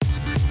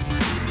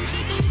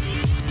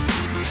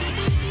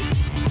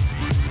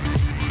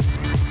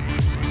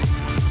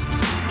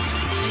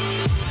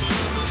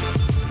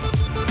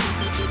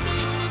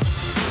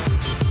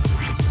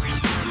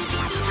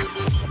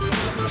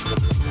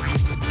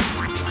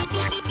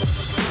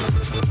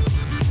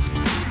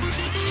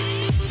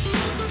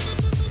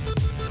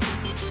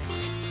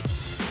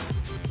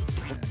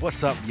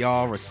What's up,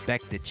 y'all?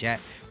 Respect the Chat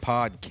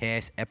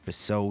podcast,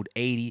 episode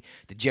 80,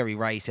 the Jerry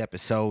Rice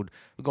episode.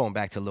 We're going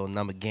back to a little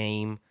number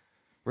game.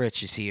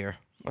 Rich is here.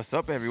 What's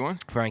up, everyone?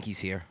 Frankie's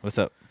here. What's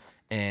up?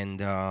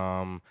 And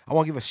I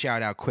want to give a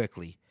shout out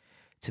quickly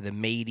to the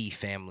Mady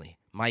family.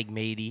 Mike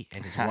Mady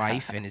and his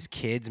wife and his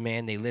kids,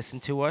 man, they listen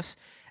to us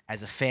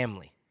as a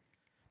family.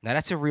 Now,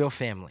 that's a real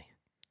family.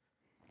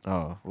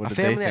 Oh, what A did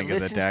family they that think of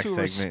the listens Dak to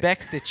segment?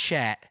 Respect the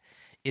Chat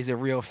is a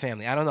real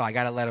family. I don't know. I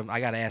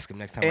gotta ask them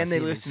next time. I And see they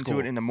them in listen school. to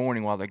it in the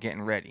morning while they're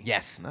getting ready.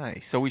 Yes,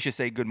 Nice. So we should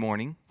say good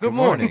morning. Good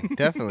morning.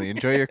 Definitely.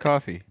 Enjoy your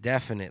coffee.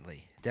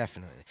 definitely.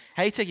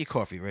 How you take your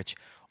coffee, Rich?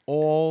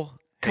 All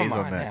Come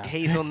on Hazelnut. now.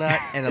 hazelnut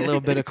and a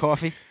little bit of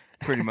coffee.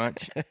 Pretty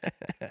much.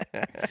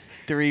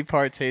 3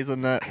 parts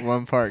hazelnut,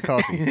 1 part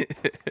coffee.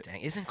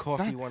 Dang, isn't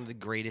coffee one of the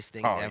greatest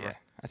things Oh, ever? yeah.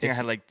 I think I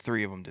had like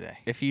 3 of them today.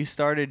 If you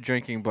started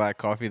drinking black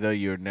coffee, though,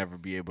 you would never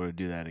be able to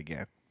do that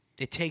again.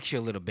 It takes you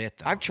a little bit,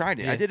 though. I've tried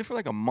it. Yeah. I did it for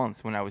like a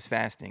month when I was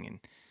fasting,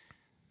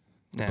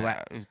 and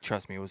black-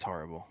 trust me, it was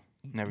horrible.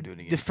 Never do it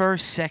The again.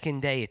 first,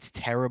 second day, it's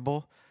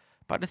terrible.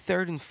 By the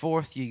third and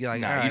fourth, you're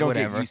like, Nah, all right, you don't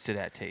whatever. get used to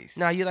that taste.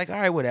 No, you're like, all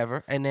right,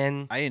 whatever. And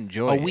then I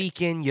enjoy a it.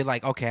 week in, you're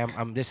like, okay,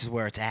 I'm this is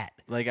where it's at.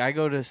 Like, I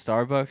go to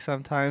Starbucks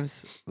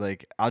sometimes.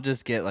 Like, I'll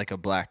just get, like, a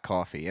black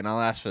coffee, and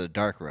I'll ask for the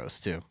dark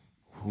roast, too.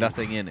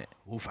 Nothing in it.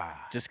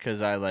 Oof-ah. Just because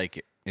I,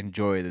 like,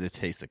 enjoy the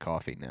taste of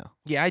coffee now.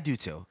 Yeah, I do,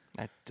 too.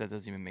 That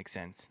doesn't even make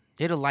sense.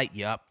 It'll light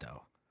you up,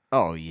 though.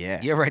 Oh,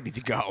 yeah. You're ready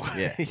to go.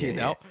 Yeah, you yeah,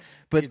 know? yeah.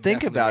 But You're think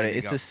definitely about ready it. to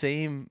It's go. the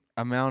same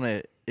amount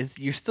of.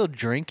 You're still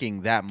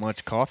drinking that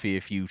much coffee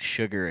if you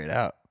sugar it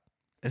up.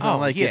 It's not Oh,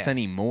 like it's yeah.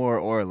 any more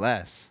or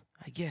less.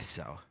 I guess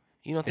so.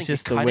 You don't It's think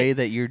just you the cut way it?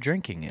 that you're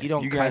drinking it. You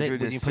don't You cut guys it are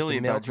when you just put silly the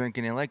about milk.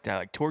 drinking it like that,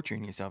 like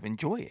torturing yourself.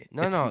 Enjoy it.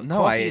 No, no, no,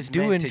 coffee I is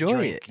do meant to enjoy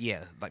drink. it.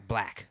 Yeah, like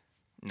black.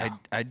 No.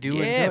 I do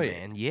yeah, enjoy it.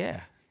 man.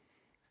 Yeah.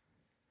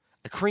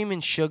 The cream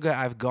and sugar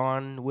I've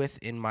gone with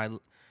in my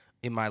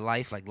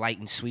life, like light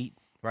and sweet,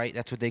 right?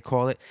 That's what they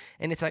call it.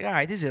 And it's like, all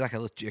right, this is like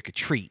a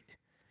treat.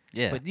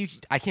 Yeah. But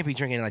I can't be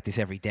drinking it like this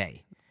every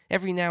day.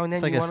 Every now and then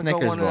It's like you a want to go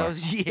Snickers one bar. of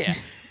those. Yeah,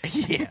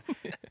 yeah.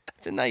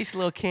 It's a nice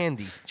little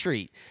candy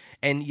treat.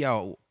 And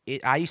yo,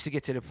 I used to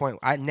get to the point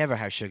I never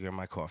have sugar in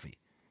my coffee,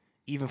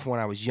 even from when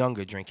I was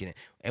younger drinking it.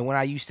 And when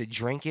I used to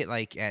drink it,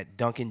 like at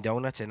Dunkin'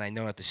 Donuts, and I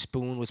know that the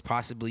spoon was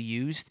possibly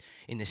used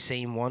in the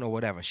same one or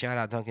whatever. Shout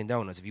out Dunkin'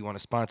 Donuts. If you want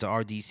to sponsor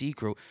our DC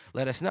crew,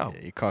 let us know.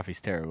 Yeah, your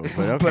coffee's terrible.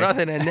 But okay. But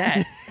other than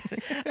that,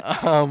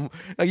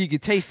 like you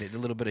could taste it, a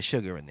little bit of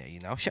sugar in there, you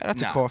know. Shout out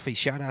to Nah. coffee.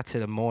 Shout out to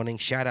the morning.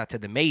 Shout out to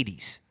the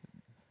Mady's.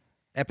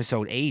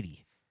 Episode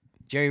 80.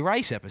 Jerry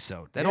Rice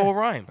episode. That Yeah, all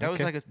rhymed. That was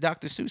okay. like a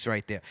Dr. Seuss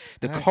right there.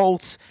 The All right.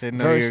 Colts Didn't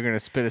know you versus were going to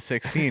spit a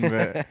 16,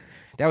 but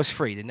that was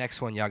free. The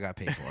next one y'all got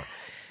paid for.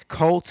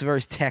 Colts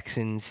versus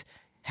Texans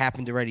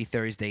happened already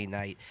Thursday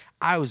night.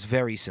 I was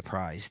very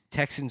surprised.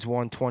 Texans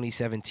won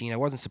 2017. I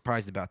wasn't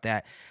surprised about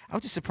that. I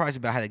was just surprised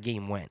about how the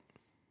game went.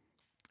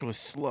 It was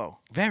slow.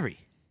 Very.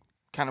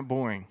 Kind of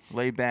boring.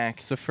 Laid back.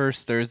 it's the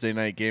first Thursday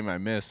night game I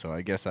missed, so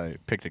I guess I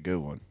picked a good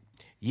one.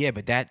 Yeah,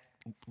 but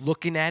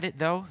looking at it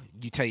though,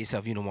 you tell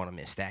yourself you don't want to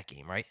miss that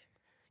game, right?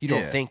 You don't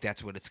Yeah. think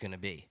that's what it's going to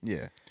be.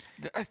 Yeah.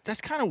 That's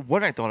kind of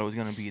what I thought it was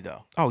going to be,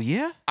 though. Oh,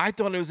 yeah? I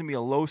thought it was going to be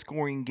a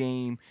low-scoring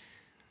game.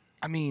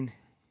 I mean,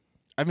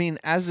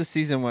 As the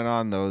season went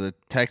on, though, the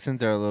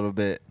Texans are a little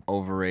bit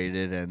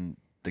overrated and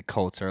the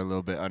Colts are a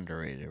little bit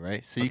underrated,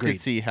 right? So you Agreed.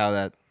 could see how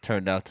that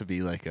turned out to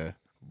be like a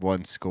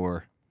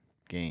one-score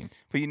game.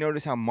 but you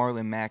notice how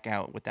Marlon Mack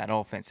out with that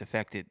offense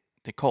affected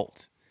the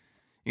Colts.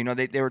 You know,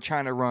 they were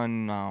trying to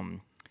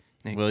run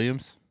Nick-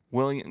 Williams?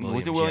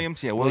 Was it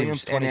Williams? Yeah,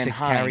 Williams, and then 26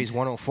 carries, Hines.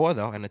 104,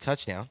 though, and a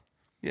touchdown.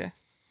 Yeah.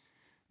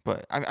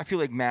 But I feel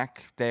like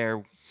Mack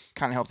there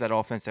kind of helps that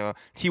offense.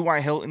 T.Y.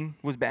 Hilton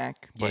was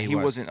back, Yeah, but he he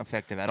was. wasn't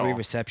effective at 3 all.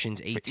 receptions,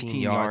 18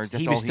 18 yards. yards,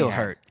 that's He was all he still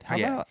had. hurt. How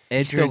Yeah. about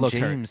He still Edgerrin looked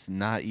hurt. James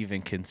not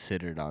even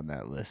considered on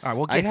that list? All right,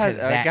 we'll I get got, to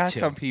that, I got too.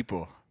 some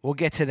people. We'll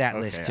get to that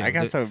list, too. I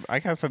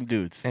got some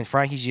dudes. And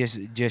Frankie's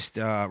just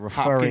referring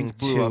Hopkins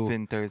blew to up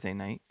in Thursday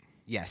night.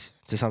 yes,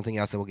 to something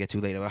else that we'll get to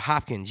later. But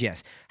Hopkins,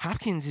 yes.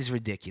 Hopkins is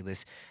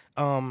ridiculous.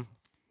 The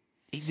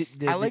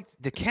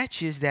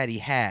catches that he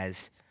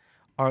has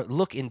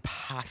look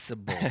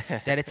impossible.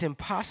 That it's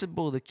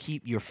impossible to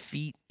keep your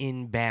feet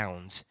in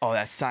bounds Oh,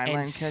 that sideline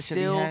and catch that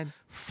he still had.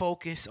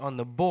 focus on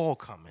the ball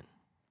coming.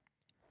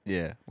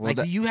 Yeah. Well, Like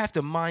that- you have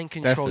to mind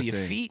control the your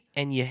thing. feet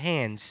and your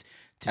hands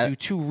to At- do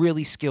two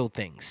really skilled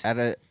things.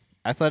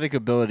 athletic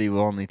ability will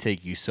only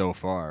take you so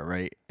far,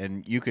 right?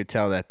 And you could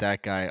tell that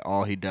guy,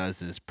 all he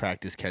does is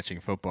practice catching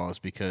footballs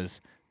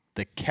because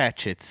the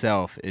catch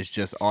itself is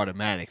just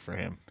automatic for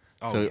him.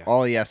 Oh, so yeah.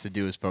 all he has to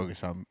do is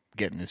focus on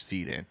getting his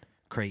feet in.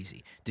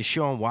 Crazy.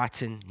 Deshaun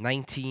Watson,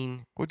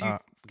 19. What do you-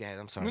 Go ahead,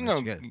 I'm sorry. No,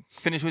 Rich, go ahead.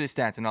 finish with his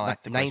stats and I'll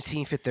ask the question.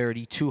 19 for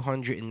 30,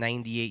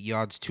 298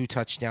 yards, 2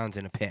 touchdowns,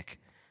 and a pick.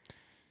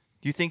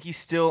 Do you think he's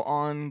still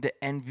on the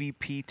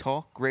MVP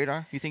talk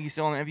radar? You think he's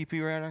still on the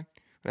MVP radar?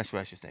 That's what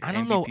I should say. I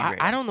don't know. MVP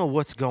radar. I don't know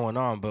what's going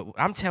on, but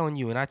I'm telling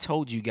you, and I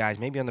told you guys,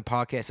 maybe on the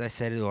podcast I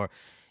said it or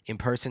in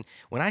person,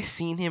 when I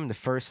seen him the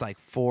first like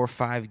 4 or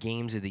 5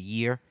 games of the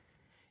year,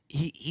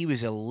 he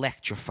was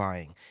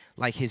electrifying.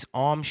 Like his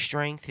arm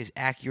strength, his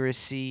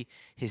accuracy,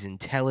 his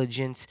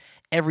intelligence,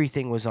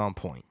 everything was on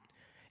point.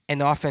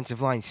 And the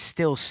offensive line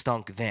still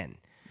stunk then.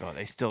 Oh,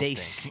 they still They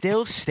stink.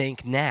 still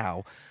stink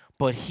now,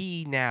 but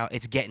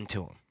it's getting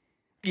to him.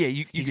 Yeah,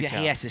 you can He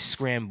tell. has to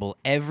scramble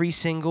every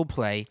single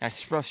play.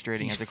 That's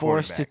frustrating He's as a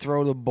forced to quarterback.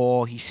 throw the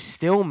ball. He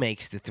still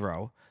makes the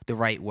throw the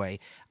right way.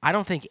 I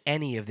don't think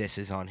any of this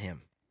is on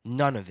him.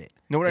 None of it,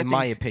 Know what I in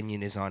my think's-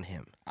 opinion, is on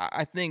him.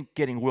 I think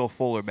getting Will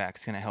Fuller back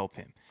is going to help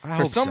him. I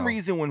For hope some so.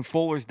 reason, when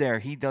Fuller's there,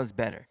 he does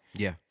better.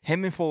 Yeah.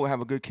 Him and Fuller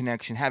have a good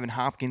connection. Having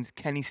Hopkins,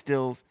 Kenny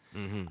Stills.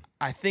 Mm-hmm.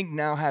 I think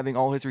now having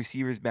all his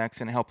receivers back is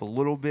going to help a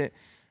little bit.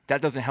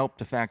 That doesn't help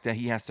the fact that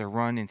he has to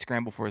run and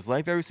scramble for his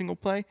life every single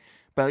play.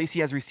 But at least he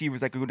has receivers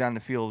that could go down the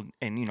field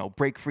and,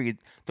 break free.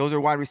 Those are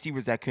wide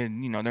receivers that could,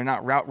 they're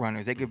not route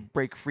runners. They could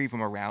break free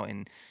from a route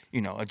and,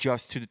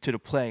 adjust to the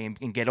play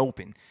and get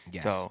open.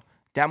 Yes. So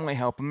that might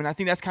help him. And I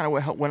think that's kind of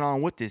what went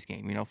on with this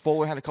game.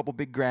 Fuller had a couple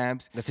big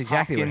grabs. That's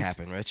exactly what Hopkins-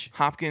 happened, Rich.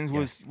 Hopkins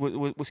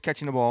was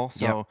catching the ball.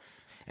 So Yep.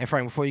 And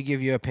Frank, before you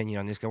give your opinion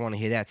on this, I want to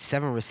hear that.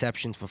 7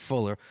 receptions for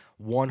Fuller,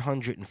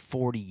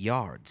 140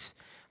 yards.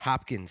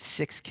 Hopkins,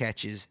 6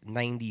 catches,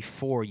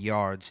 94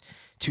 yards,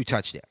 2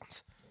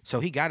 touchdowns. So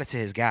he got it to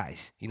his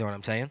guys. You know what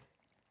I'm saying?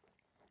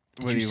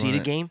 Did What you do you see the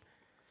wanna- game?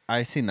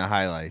 I seen the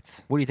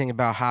highlights. What do you think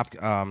about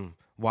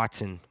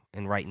Watson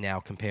and right now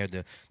compared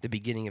to the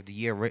beginning of the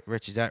year?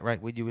 Rich, is that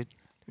right? Would you?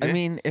 I Yeah.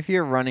 mean, if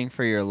you're running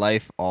for your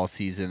life all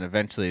season,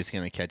 eventually it's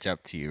going to catch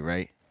up to you,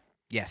 right?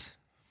 Yes.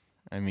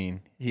 I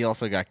mean, he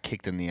also got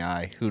kicked in the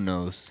eye. Who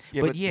knows?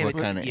 yeah, But yeah, what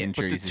but- kind of yeah, but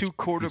the But the injuries two he's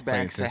playing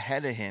quarterbacks through.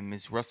 ahead of him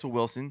is Russell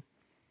Wilson.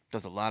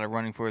 Does a lot of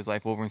running for his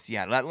life over in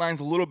Seattle. That line's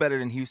a little better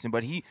than Houston,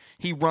 but he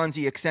runs,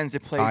 he extends the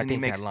plays, Oh, I and he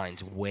think makes. that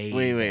line's way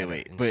Wait, better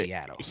in but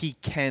Seattle. he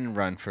can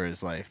run for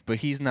his life, but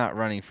he's not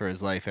running for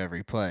his life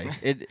every play.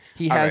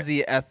 He All has right.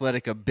 the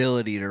athletic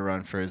ability to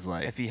run for his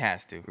life. If he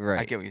has to, I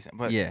Right. get what you're saying.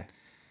 But Yeah.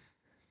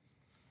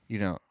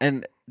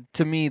 And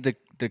to me, the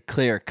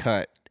clear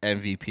cut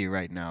MVP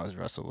right now is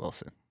Russell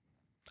Wilson.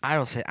 I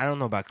don't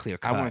know about clear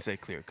cut. I want to say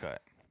clear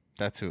cut.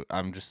 That's who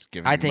I'm just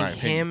giving. I you think my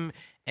opinion.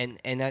 him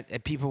and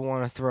that people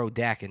want to throw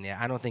Dak in there.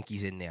 I don't think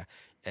he's in there.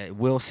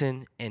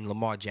 Wilson and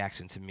Lamar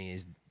Jackson to me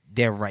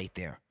they're right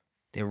there.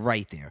 They're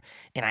right there.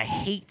 And I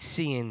hate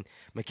seeing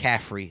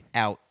McCaffrey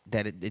out.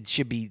 That it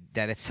should be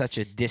that it's such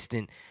a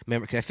distant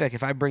memory. 'Cause I feel like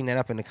if I bring that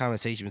up in a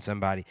conversation with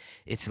somebody,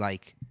 it's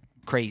like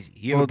crazy.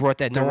 You ever Well, brought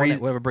that? the No one reas-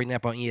 that would ever bring that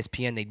up on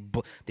ESPN.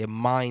 Their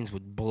minds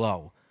would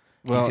blow.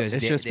 Well, because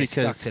it's they're, just they're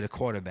stuck because to the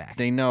quarterback.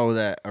 They know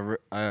that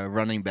a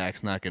running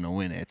back's not going to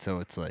win it, so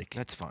it's like,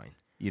 That's fine.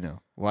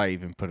 why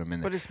even put him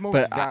in there? But it's most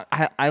But val-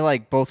 I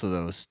like both of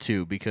those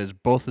too because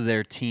both of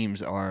their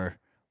teams are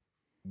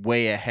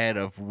way ahead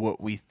of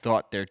what we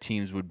thought their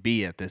teams would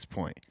be at this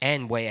point.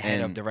 And way ahead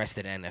of And- the rest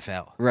of the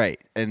NFL. Right.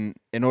 And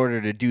in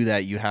order to do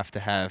that, you have to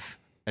have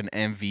an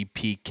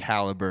MVP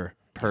caliber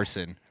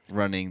person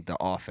running the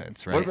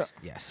offense, right? about-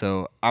 Yes.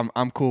 So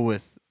I'm cool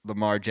with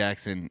Lamar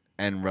Jackson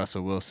and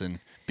Russell Wilson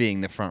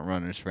being the front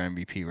runners for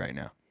MVP right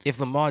now. If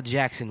Lamar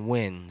Jackson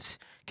wins,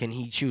 can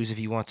he choose if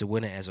he wants to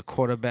win it as a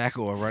quarterback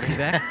or a running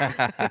back?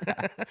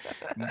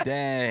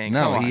 Dang.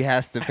 No, come he on.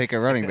 has to pick a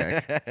running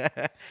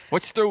back.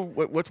 What's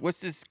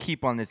just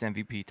keep on this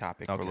MVP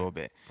topic for a Okay. little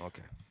bit.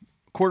 Okay.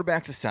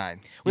 Quarterbacks aside,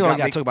 We you only got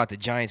got to Mc- talk about the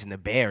Giants and the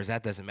Bears.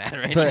 That doesn't matter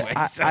anyway.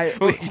 But so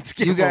we can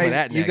skip you over guys,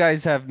 that you next.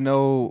 guys have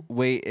no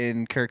weight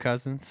in Kirk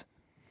Cousins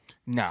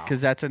No,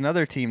 because that's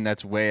another team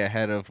that's way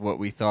ahead of what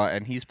we thought,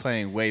 and he's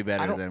playing way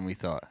better don't- than we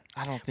thought.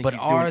 I don't think. But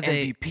he's are doing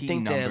they? MVP You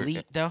think they're numbers.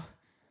 elite though?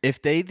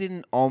 If they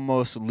didn't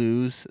almost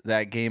lose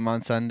that game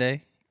on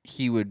Sunday,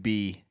 he would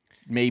be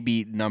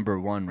maybe number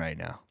one right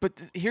now.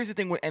 But here's the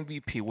thing with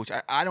MVP, which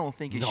I don't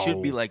think it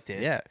should be No. like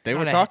this. Yeah, they Not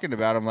were ahead- talking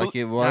about him like But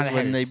it not was ahead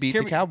when of they s- beat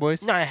hear the me-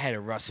 Cowboys. Not ahead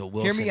of Russell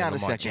Wilson. me and out a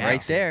Lamar second. Right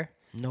Jackson. there.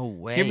 No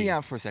way. Hear me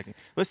out for a second.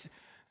 Let's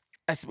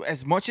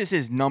as much as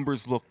his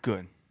numbers look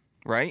good,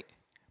 right?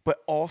 But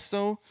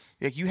also,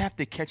 like, you have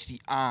to catch the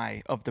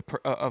eye of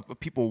of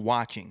people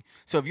watching.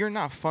 So if you're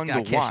not fun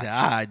Gotta to catch watch, the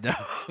eye,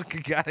 dog. You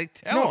gotta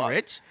tell him,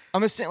 Rich.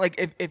 I'm just saying, like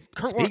if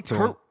Speak to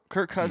him.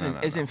 Kirk Cousins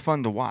no. isn't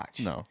fun to watch,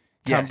 No, Tom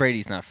Yes.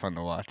 Brady's not fun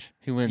to watch.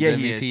 He wins Yeah,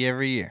 he MVP is.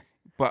 every year.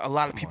 but a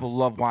lot of people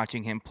love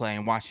watching him play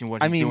and watching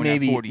what he's I mean, doing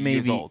maybe at 40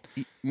 years old.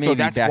 maybe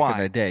that's back why. in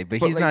the day, but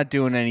But, he's like- not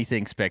doing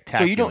anything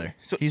spectacular.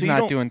 so he's you not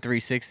don't- doing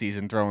 360s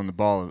and throwing the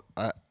ball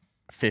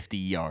 50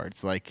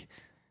 yards like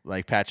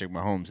Patrick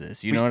Mahomes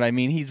is. You know what I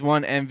mean? He's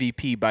won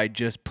MVP by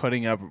just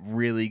putting up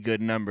really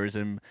good numbers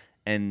and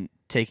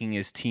taking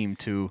his team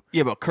to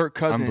Yeah, but Kirk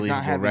Cousins is not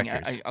Unbelievable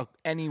having records.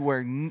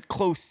 anywhere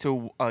close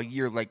to a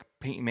year like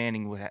Peyton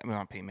Manning would have. Well,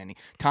 not Peyton Manning,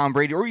 Tom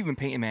Brady, or even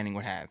Peyton Manning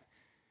would have.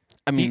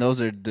 I mean,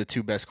 those are the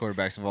two best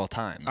quarterbacks of all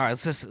time. All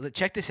right, let's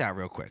check this out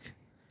real quick.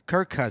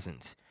 Kirk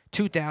Cousins,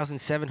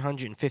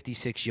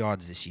 2,756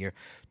 yards this year,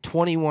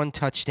 21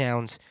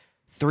 touchdowns,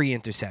 3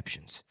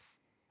 interceptions.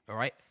 All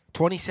right?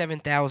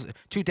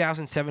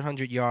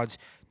 2,700 yards,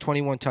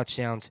 21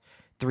 touchdowns,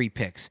 3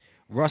 picks.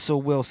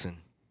 Russell Wilson,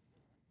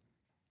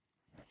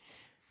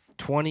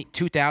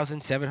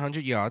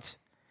 2,700 yards,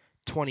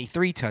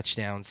 23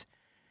 touchdowns,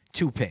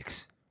 2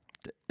 picks.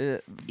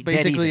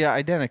 Basically even.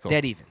 identical.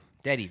 Dead even.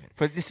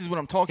 But this is what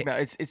I'm talking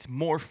about. It's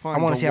more fun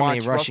I want to see to how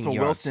many watch rushing Russell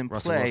yards Wilson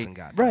Russell play Wilson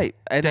got. Right.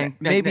 And than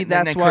maybe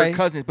than that's Kirk why.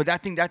 Cousins. But I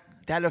think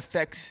that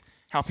affects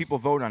how people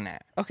vote on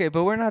that. Okay,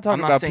 but we're not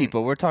talking not about saying-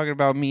 people. We're talking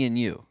about me and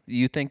you.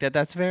 You think that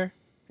that's fair?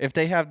 If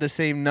they have the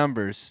same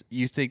numbers,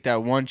 you think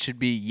that one should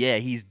be, yeah,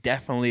 he's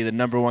definitely the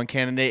number one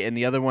candidate, and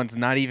the other one's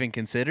not even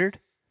considered?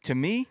 To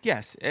me,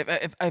 yes.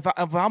 If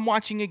I'm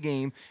watching a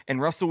game and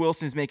Russell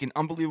Wilson's making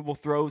unbelievable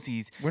throws,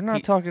 We're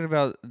not talking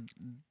about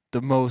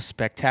the most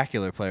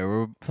spectacular player.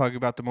 We're talking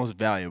about the most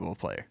valuable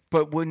player.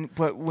 But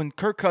when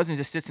Kirk Cousins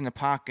just sits in the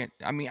pocket,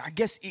 I mean, I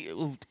guess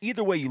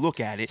either way you look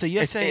at it, So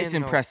you're it's saying, though,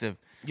 impressive.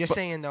 You're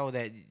saying though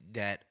that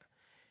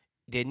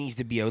there needs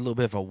to be a little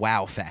bit of a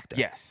wow factor.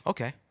 Yes.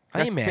 Okay.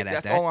 I ain't mad at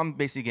That's that. all I'm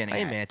basically getting I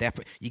ain't at. mad at that.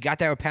 But you got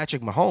that with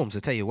Patrick Mahomes.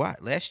 I'll tell you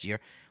what. Last year,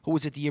 who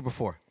was it the year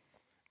before?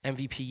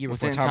 MVP year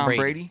before Within Tom Brady.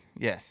 Brady?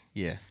 Yes.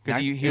 Yeah.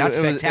 Because Not- he not was,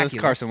 It was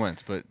spectacular. Carson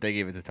Wentz, but they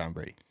gave it to Tom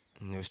Brady.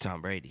 It was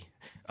Tom Brady.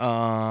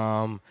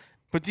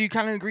 but do you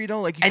kind of agree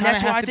though? Like, you And kinda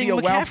that's have why I to think be a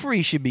wow.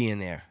 McCaffrey should be in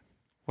there.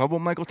 What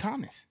about Michael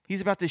Thomas?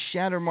 He's about to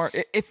shatter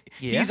If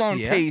Yeah, he's on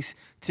yeah. pace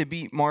to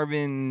beat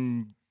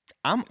Marvin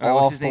I'm what's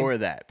all his name? for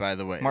that, by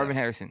the way. Marvin though.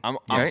 Harrison. I'm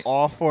right?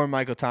 all for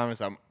Michael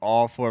Thomas. I'm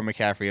all for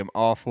McCaffrey. I'm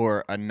all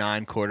for a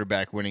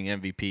non-quarterback winning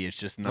MVP. It's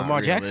just not Lamar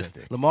realistic.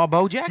 Jackson. Lamar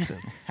Bo Jackson.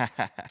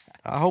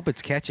 I hope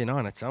it's catching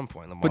on at some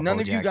point. Lamar But none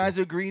Bo of you Jackson. guys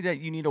agree that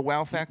you need a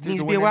wow factor.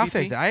 needs to to be a win wow MVP?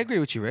 factor. I agree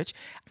with you, Rich.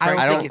 Frank,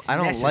 I I don't don't- think it's I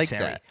don't like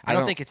necessary. that. I I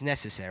don't don't- think it's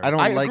necessary. I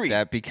don't I like agree.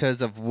 that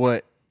because of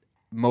what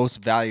most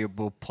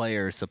valuable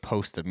player is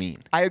supposed to mean.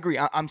 I agree.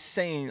 I'm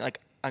saying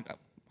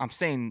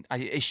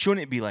it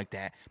shouldn't be like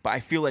that, but I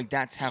feel like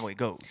that's how it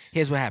goes.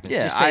 Here's what happens.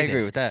 Yeah, Just say I agree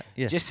this. with that.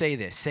 Yeah. Just say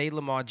this. Say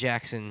Lamar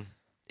Jackson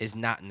is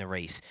not in the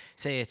race.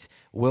 Say it's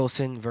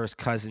Wilson versus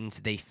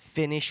Cousins. They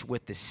finish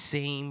with the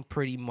same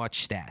pretty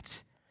much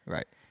stats,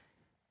 Right.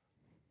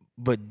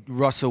 but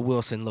Russell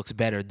Wilson looks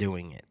better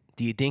doing it.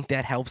 Do you think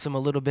that helps him a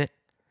little bit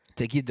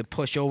to give the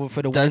push over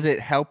for the win? Does it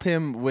help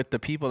him with the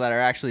people that are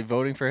actually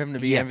voting for him to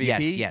be Yeah,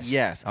 MVP?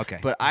 yes. Okay,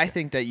 But I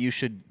think that you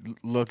should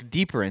look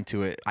deeper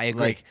into it. I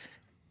agree. Like,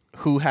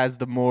 who has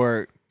the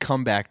more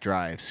comeback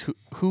drives?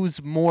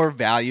 Who's more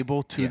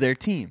valuable to Yeah. their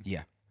team?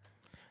 Yeah.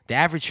 The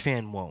average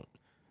fan won't.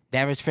 The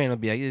average fan will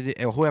be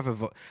like, whoever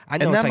vote. I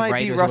know And it's that like might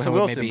be writers or Russell whoever it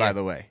may Wilson, be. by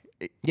the way.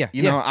 Yeah,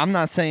 You know, I'm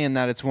not saying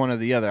that it's one or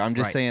the other. I'm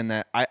just Right. saying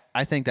that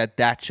I think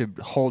that should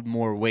hold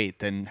more weight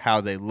than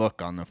how they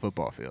look on the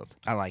football field.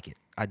 I like it.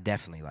 I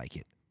definitely like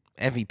it.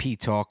 MVP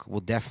talk will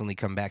definitely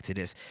come back to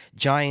this.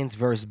 Giants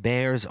versus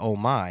Bears. Oh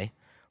my!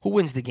 Who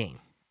wins the game?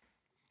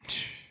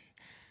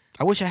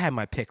 I wish I had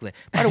my pick.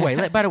 By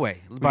the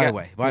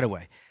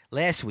way.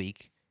 Last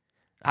week,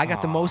 I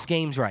got the most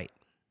games right.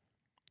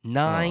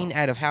 9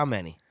 out of how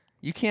many?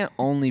 You can't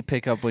only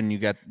pick up when you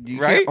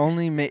Right? can't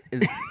only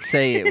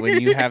say it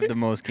when you have the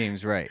most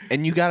games right,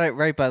 and you got it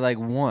right by like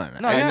one.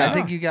 No, and yeah, I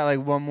think no. you got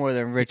like one more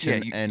than Rich Yeah,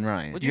 and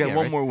Ryan. What'd You get, have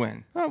one Rick? more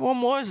win. One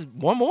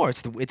more.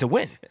 It's a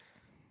win.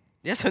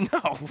 Yes or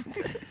no?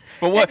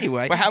 But what?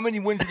 Anyway. But how many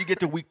wins did you get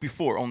the week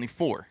before? Only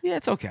 4. Yeah,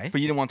 it's okay. But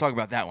you didn't want to talk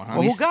about that one, huh?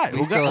 Well, who got it? Who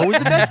was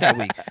the best that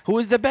week? Who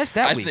was the best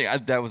that I week?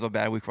 think that was a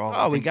bad week for all.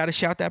 Oh, we got to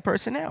shout that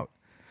person out.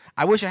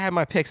 I wish I had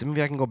my picks.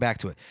 Maybe I can go back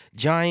to it.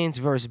 Giants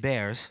versus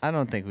Bears. I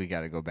don't think we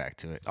got to go back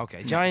to it.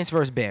 Okay, Giants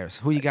versus Bears.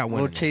 Who you got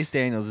winning? Well, Chase this?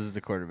 Daniels is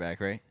the quarterback,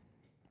 right?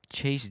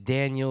 Chase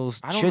Daniels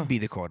I don't should know. be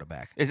the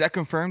quarterback. Is that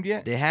confirmed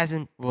yet? There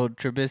hasn't. Well,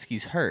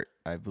 Trubisky's hurt,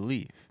 I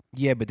believe.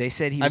 Yeah, but they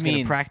said he I was going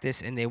mean, to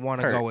practice, and they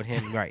want to hurt. go with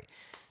him. Right.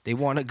 They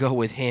want to go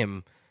with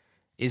him,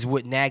 is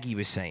what Nagy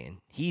was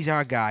saying. He's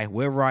our guy.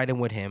 We're riding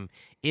with him.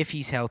 If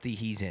he's healthy,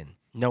 he's in.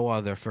 No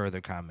other further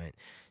comment.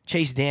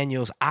 Chase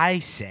Daniels, I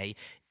say,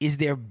 is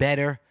there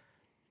better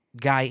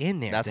guy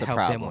in there That's to a help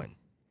problem. them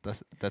win?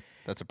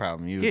 That's a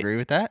problem. You It- agree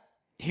with that?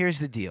 Here's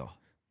the deal.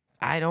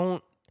 I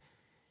don't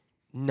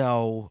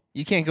know.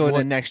 You can't go into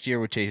What- next year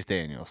with Chase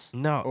Daniels.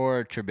 No.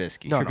 Or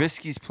Trubisky. No.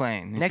 Trubisky's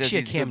playing. He Next says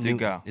year, he's Cam good to Newton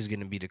go. is going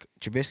to be the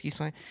Trubisky's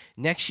playing.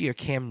 Next year,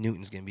 Cam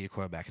Newton's going to be the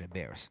quarterback of the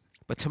Bears.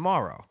 But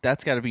tomorrow,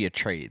 That's got to be a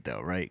trade,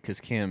 though, right? Because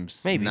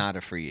Cam's Maybe. not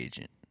a free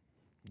agent.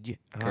 yeah,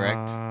 Correct.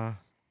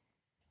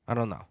 I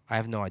don't know. I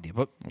have no idea.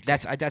 But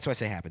that's what I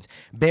say happens.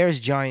 Bears,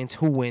 Giants.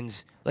 Who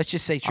wins? Let's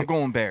just say. I'm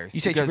going Bears. You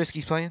say because-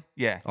 Trubisky's playing?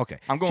 Yeah. Okay.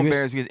 I'm going Trubis-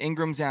 Bears because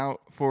Ingram's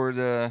out for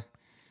the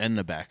And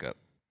the backup.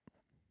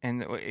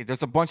 and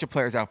there's a bunch of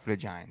players out for the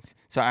Giants.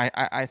 So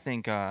I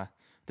think the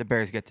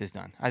Bears get this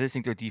done. I just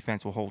think their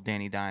defense will hold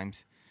Danny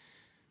Dimes.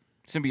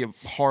 It's gonna be a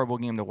horrible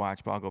game to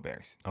watch, but I'll go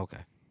Bears. Okay.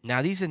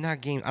 Now these are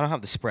not games. I don't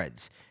have the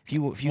spreads. If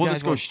you We'll guys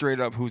just go want, straight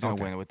up. Who's gonna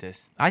Okay. win with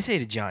this? I say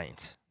the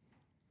Giants.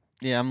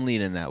 Yeah, I'm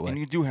leaning that And way.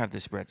 you do have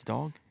the spreads,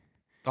 dog.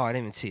 Oh, I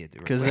didn't even see it.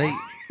 Because Where-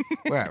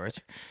 they where at, Rich?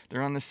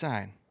 They're on the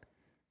side.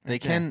 they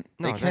Right there. can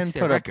No, they that's can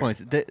their put up record. points.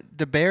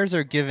 The Bears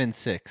are given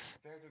 6.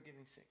 Bears are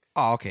giving 6.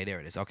 Oh, okay. There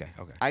it is. Okay.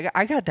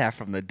 I got that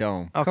from the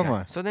dome. Okay. Come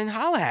on. So then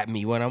holla at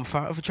me when I'm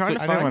trying to I didn't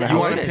find wanna out. You How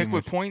want it to is. pick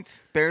with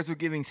points? Bears are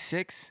giving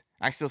 6.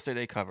 I still say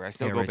they cover. I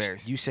still Yeah, go Rich,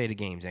 Bears. You say the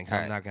games then, because All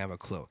I'm right. not gonna have a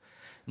clue.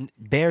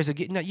 Bears are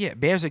getting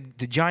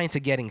the Giants are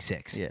getting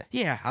 6.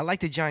 Yeah. I like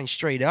the Giants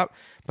straight up,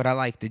 but I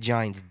like the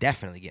Giants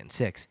definitely getting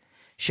 6.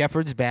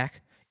 Shepard's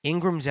back.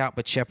 Ingram's out,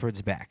 but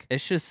Shepard's back.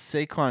 It's just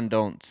Saquon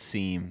don't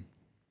seem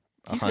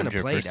He's gonna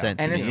play, though. 100%.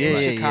 And it's yeah, in yeah,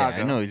 Chicago,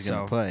 yeah. I know he's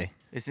gonna so- play.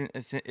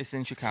 It's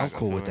in Chicago. I'm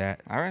cool with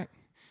that. All right.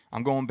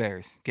 I'm going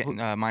Bears. Getting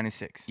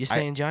 -6. You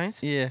staying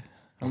Giants? Yeah,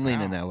 I'm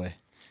leaning that way.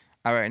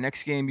 All right.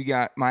 Next game, you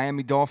got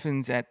Miami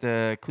Dolphins at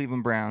the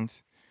Cleveland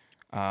Browns.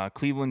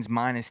 Cleveland's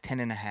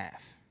 -10.5.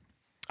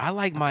 I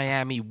like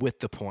Miami with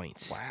the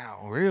points.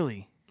 Wow.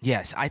 Really?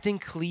 Yes, I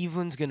think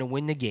Cleveland's gonna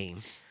win the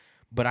game,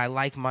 but I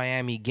like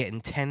Miami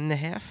getting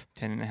 10.5.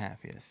 10.5.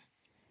 Yes.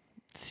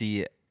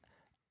 See,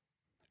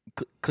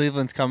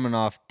 Cleveland's coming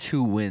off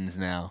 2 wins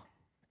now.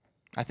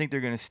 I think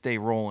they're gonna stay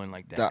rolling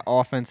like that. The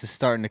offense is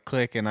starting to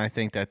click, and I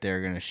think that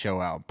they're going to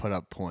show out and put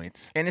up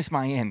points. And it's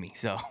Miami,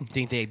 so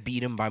Think they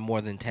beat them by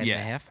more than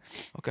 10.5?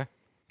 Okay.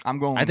 I'm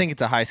going. I think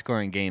it's a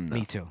high-scoring game, though.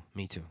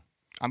 Me too.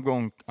 I'm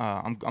going.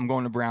 I'm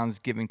going to Browns,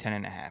 giving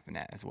 10.5 in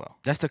that as well.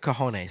 That's the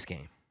cojones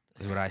game,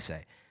 is what I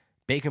say.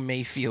 Baker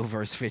Mayfield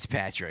versus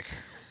Fitzpatrick.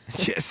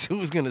 Just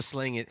who's gonna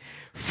sling it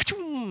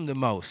the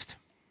most?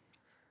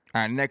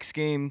 All right. Next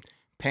game,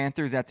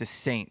 Panthers at the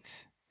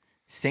Saints.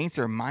 Saints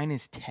are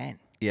 -10.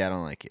 Yeah, I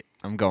don't like it.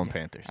 I'm going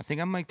Panthers. I think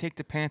I might take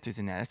the Panthers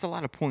in that. That's a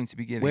lot of points to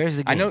be given. Where's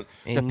the I know game?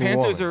 the In New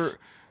Panthers Orleans.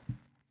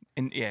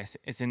 are. Yes,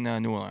 it's in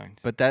New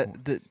Orleans. But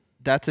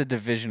that's a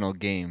divisional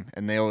game,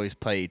 and they always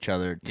play each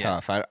other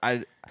Yes. tough.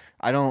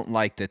 I don't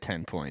like the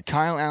 10 points.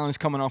 Kyle Allen's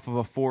coming off of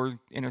a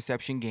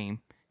 4-interception game.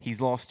 He's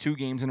lost 2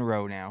 games in a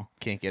row now.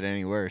 Can't get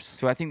any worse.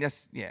 So I think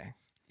that's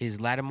Is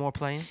Lattimore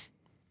playing?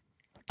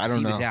 I don't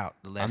He know. was out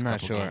the last I'm not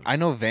couple sure. games. I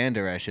know Van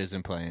Der Esch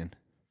isn't playing.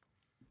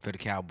 For the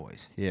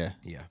Cowboys. Yeah.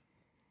 Yeah.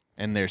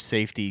 And their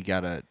safety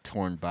got a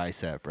torn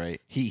bicep,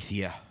 right? Heath,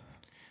 yeah.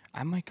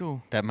 I might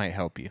go. That might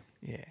help you.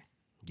 Yeah.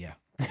 Yeah.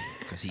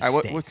 Because he All right,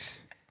 stinks.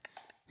 what's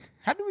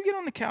How did we get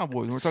on the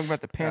Cowboys? We're talking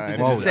about the Panthers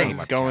Whoa, and that the was Saints.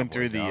 about going Cowboys,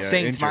 through the dog.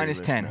 Saints injury -10.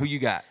 list Who now. you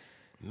got?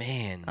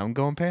 Man. I'm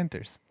going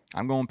Panthers.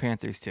 I'm going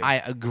Panthers too. I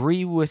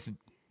agree with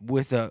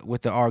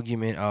the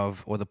argument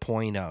of, or the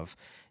point of,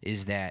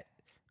 is that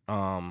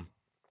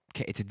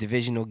it's a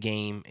divisional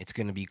game. It's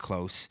going to be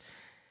close.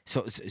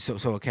 So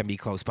it can be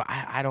close. But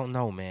I don't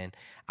know, man.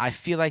 I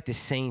feel like the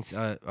Saints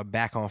are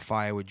back on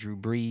fire with Drew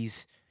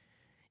Brees.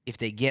 If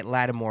they get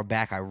Lattimore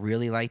back, I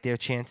really like their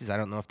chances. I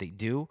don't know if they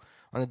do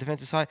on the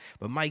defensive side.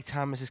 But Mike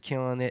Thomas is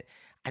killing it.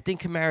 I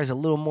think Kamara's a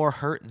little more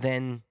hurt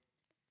than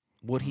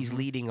what he's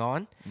leading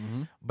on.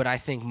 Mm-hmm. But I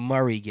think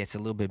Murray gets a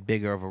little bit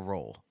bigger of a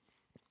role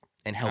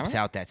and helps All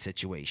right. out that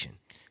situation.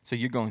 So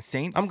you're going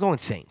Saints? I'm going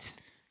Saints.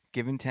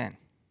 giving 10.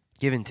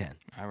 Giving 10.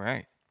 All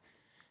right.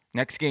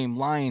 Next game,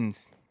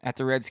 Lions at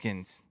the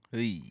Redskins.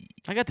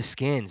 I got the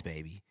Skins,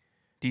 baby.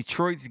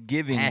 Detroit's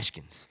giving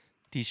Ashkins.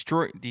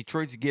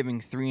 Detroit's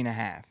giving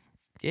 3.5.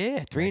 Yeah,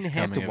 3.5 to Next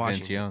coming of Vince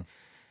Washington. Young.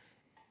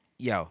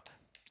 Yo,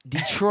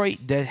 Detroit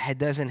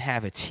doesn't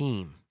have a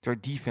team. Their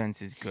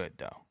defense is good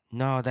though.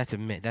 No, that's a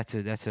myth. That's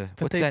a.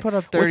 But What's they that? put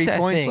up what's 30 that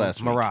points thing?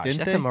 last week, Mirage. didn't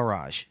That's they? a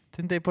mirage.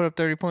 Didn't they put up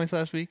 30 points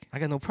last week? I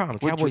got no problem.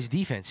 Which- Cowboys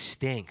defense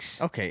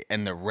stinks. Okay,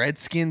 and the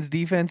Redskins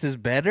defense is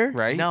better?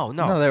 Right? No.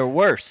 No, they're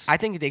worse. I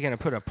think they're gonna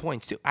put up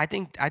points too. I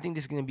think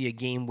this is gonna be a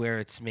game where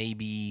it's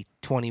maybe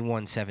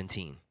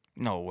 21-17.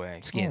 No way.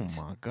 Skins.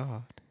 Oh my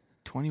god.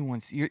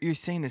 21. You're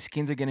saying the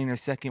Skins are getting their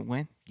second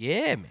win?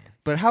 Yeah, man.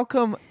 But how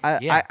come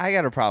Yeah. I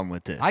got a problem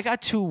with this? I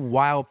got 2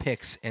 wild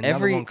picks and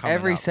another one coming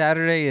every up.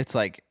 Saturday it's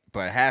like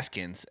but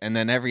Haskins, and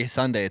then every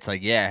Sunday it's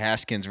like, yeah,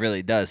 Haskins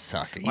really does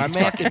suck. I He's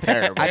may have to fucking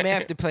terrible. I may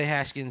have to play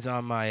Haskins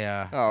on my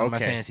Oh, on my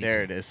okay. fantasy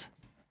There team. it is.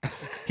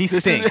 He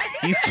stinks.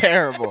 He's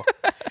terrible.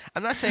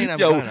 I'm not saying I'm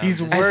Yo, gonna. I'm He's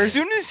just- worse. As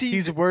soon as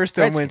He's worse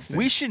than Redskins, Winston.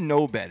 we should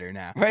know better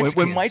now. Redskins.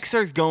 When Mike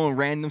starts going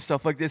random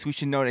stuff like this, we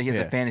should know that he has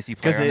Yeah. a fantasy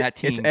player on that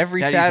team. it's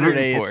every that he's rooting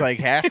Saturday. for. It's like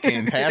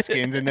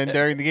Haskins, and then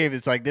during the game,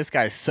 it's like this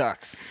guy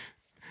sucks.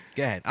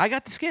 Go ahead. I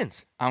got the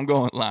Skins. I'm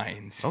going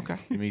Lions. Okay.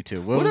 Me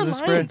too. What What was are the the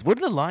spread? Lions? What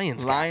are the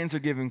Lions? got? Lions are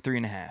giving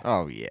 3.5.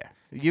 Oh yeah,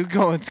 you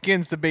going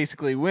Skins to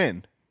basically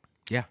win.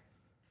 Yeah.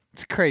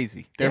 It's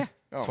crazy. They're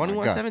Yeah. oh my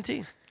God.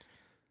 21-17.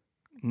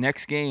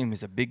 Next game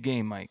is a big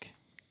game, Mike.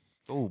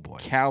 Oh boy.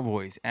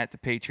 Cowboys at the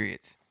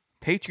Patriots.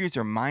 Patriots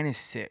are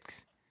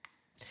 -6.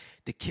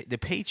 The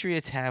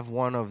Patriots have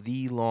one of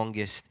the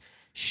longest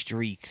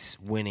streaks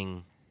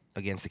winning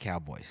against the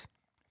Cowboys.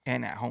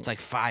 And at home. It's like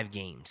 5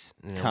 games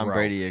in a Tom row.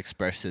 Brady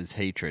expressed his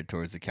hatred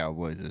towards the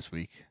Cowboys this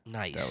week.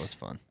 Nice. That was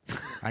fun.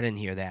 I didn't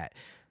hear that.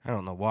 I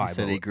don't know why. He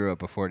said but he grew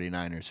up a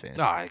 49ers fan.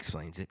 that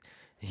explains it.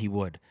 He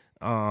would.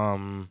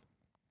 But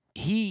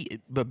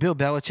Bill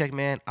Belichick,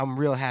 man, I'm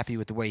real happy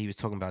with the way he was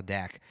talking about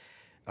Dak.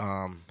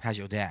 How's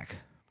your Dak?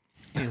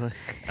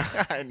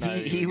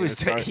 He was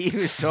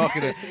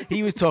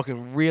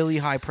talking really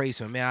high praise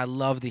to him. Man, I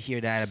love to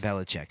hear that of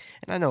Belichick,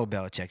 and I know what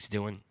Belichick's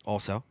doing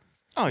also.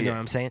 Oh, You know yeah. what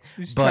I'm saying?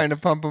 He's But trying to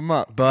pump him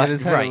up. but- Get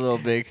his head right. a little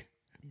big.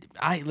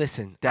 I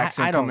listen. Dak's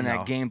I gonna don't come in know.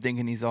 that game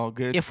thinking he's all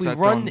good. If we start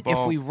throwing the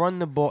run ball.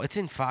 the ball, it's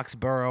in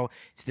Foxborough.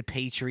 It's the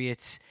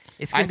Patriots.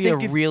 It's I gonna be a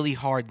think if- really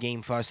hard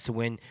game for us to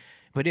win.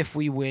 But if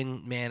we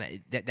win,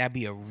 man, that'd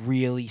be a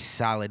really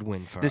solid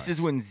win for us. This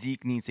is when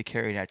Zeke needs to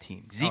carry that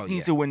team. Zeke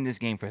needs yeah. to win this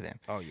game for them.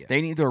 Oh, yeah. They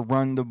need to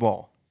run the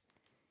ball.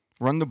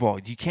 Run the ball.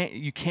 You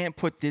can't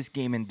put this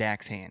game in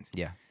Dak's hands.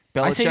 Yeah.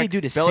 Belichick, I say they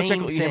do the Belichick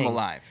same will eat him thing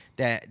alive.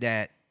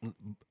 that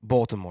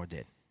Baltimore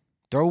did.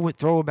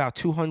 Throw about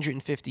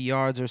 250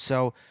 yards or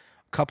so,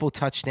 couple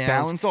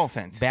touchdowns.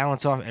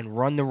 Balance off and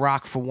run the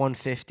rock for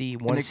 150,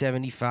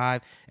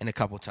 175, and a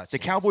couple touchdowns. The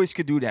Cowboys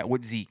could do that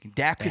with Zeke.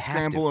 Dak could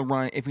scramble and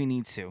run if he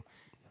needs to.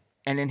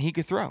 And then he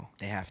could throw.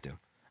 They have to.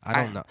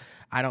 I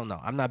don't know.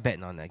 I'm not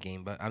betting on that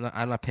game, but I'm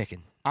not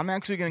picking. I'm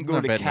actually going to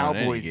go to the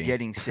Cowboys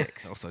getting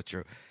 6. Also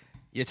true.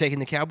 You're taking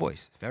the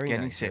Cowboys. Very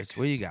getting nice. 6.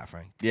 What do you got,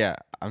 Frank? Yeah,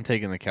 I'm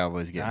taking the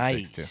Cowboys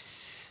getting 6 too.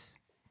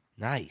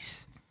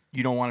 Nice.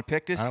 You don't want to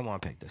pick this? I don't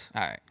want to pick this.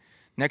 All right.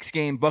 Next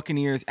game,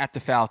 Buccaneers at the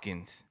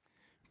Falcons.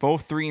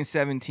 Both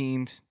 3-7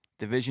 teams.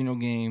 Divisional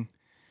game.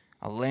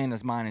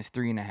 Atlanta's minus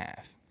 3.5.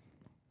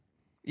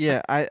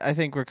 Yeah, I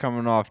think we're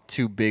coming off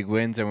 2 big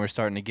wins and we're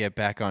starting to get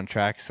back on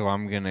track. So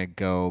I'm gonna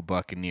go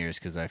Buccaneers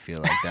because I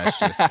feel like that's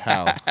just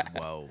how.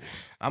 Whoa.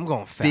 I'm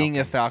going Falcons. Being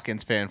a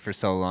Falcons fan for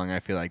so long, I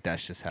feel like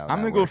that's just how.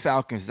 I'm gonna go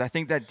Falcons. I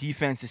think that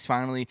defense is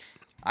finally.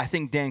 I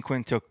think Dan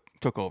Quinn took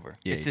over.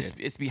 Yeah,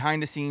 it's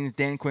behind the scenes.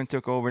 Dan Quinn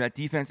took over. That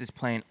defense is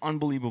playing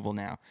unbelievable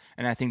now,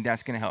 and I think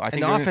that's gonna help. I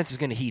think the offense is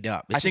gonna heat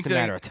up. It's just a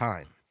matter of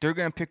time. They're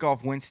gonna pick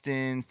off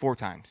Winston 4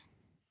 times.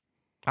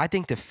 I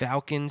think the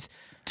Falcons.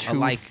 2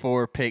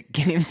 4-pick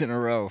games in a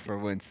row for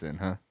Winston,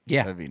 huh?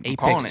 Yeah, 8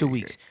 picks, 2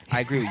 weeks. I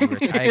agree with you,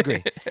 Rich. I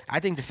agree.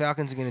 I think the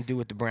Falcons are going to do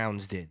what the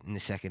Browns did in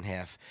the second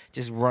half.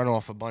 Just run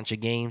off a bunch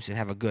of games and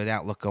have a good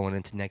outlook going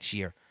into next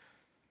year.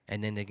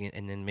 And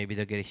then maybe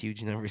they'll get a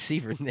huge number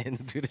receiver and then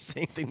do the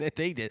same thing that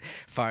they did.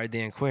 Fire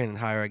Dan Quinn and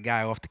hire a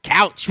guy off the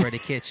couch, Freddie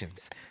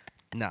Kitchens.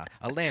 Nah,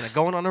 Atlanta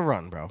going on a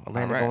run, bro.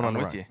 Atlanta going on a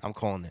run. I'm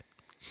calling it.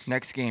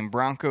 Next game,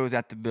 Broncos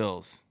at the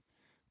Bills.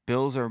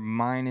 Bills are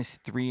minus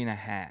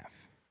 3.5.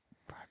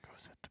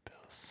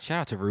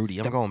 Shout out to Rudy.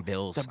 I'm going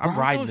Bills. I'm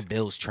riding the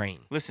Bills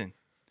train. Listen,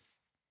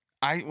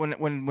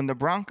 when the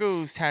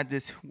Broncos had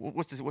this,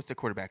 what's the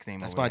quarterback's name?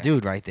 That's my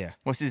dude right there.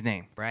 What's his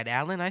name? Brad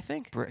Allen, I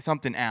think.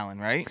 Something Allen,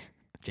 right?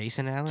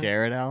 Jason Allen.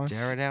 Jared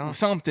Allen.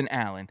 Something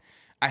Allen.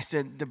 I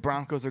said the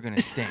Broncos are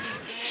gonna stink.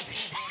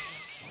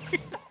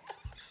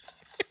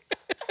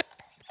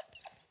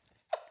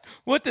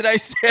 What did I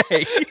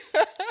say?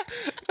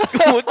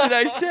 What did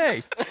I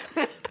say?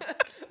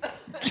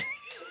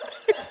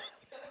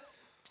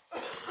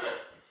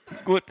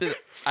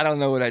 I don't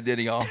know what I did,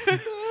 y'all.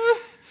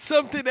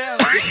 Something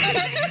else.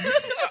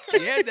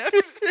 Yeah,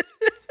 definitely.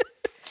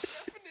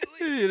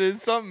 It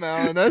is something,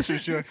 Allen, that's for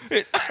sure.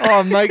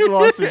 Oh, Mike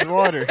lost his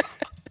water.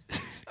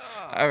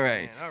 All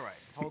right. Man, all right.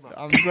 Hold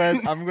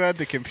on. I'm glad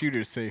the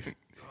computer's safe.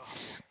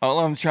 All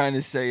I'm trying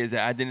to say is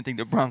that I didn't think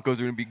the Broncos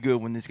were going to be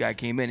good when this guy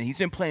came in, and he's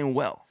been playing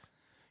well.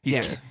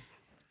 Yes,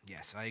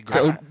 I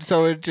agree.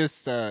 So it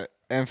just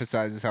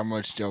emphasizes how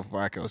much Joe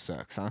Flacco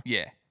sucks, huh?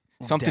 Yeah.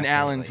 Something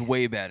Allen's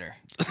way better.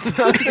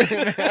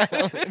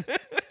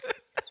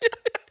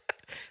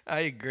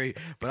 I agree,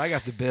 but I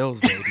got the Bills,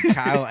 baby.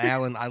 Kyle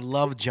Allen. I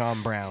love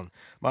John Brown.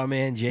 My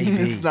man, JB.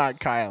 It's not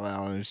Kyle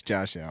Allen. It's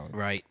Josh Allen.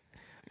 Right.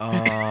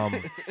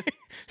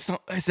 So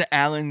it's the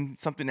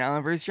Something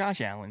Allen versus Josh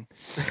Allen.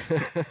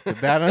 The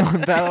battle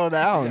of the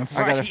Allens.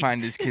 I gotta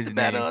find this kid's the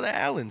battle of the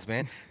Allens,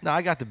 man. No,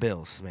 I got the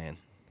Bills, man,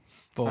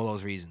 for all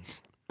those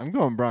reasons. I'm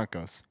going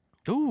Broncos.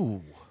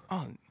 Ooh.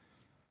 Oh,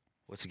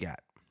 What's you got?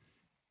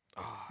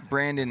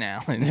 Brandon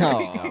Allen.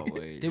 No,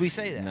 wait. Did we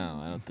say that?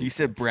 No, I don't think You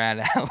said Brad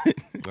Allen.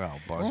 Oh,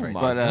 boss, Oh right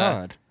my there. But,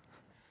 God.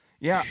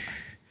 Yeah,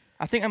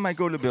 I think I might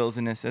go to Bills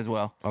in this as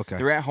well. Okay.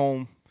 They're at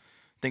home.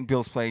 I think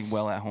Bills play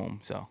well at home,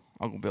 so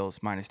I'll go Bills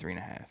minus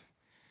 3.5.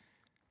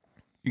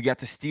 You got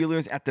the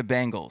Steelers at the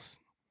Bengals.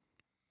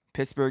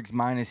 Pittsburgh's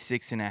minus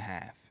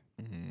 6.5.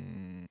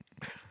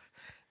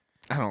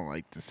 I don't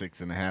like the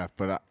 6.5,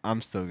 but I'm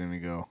still gonna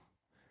go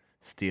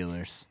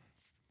Steelers.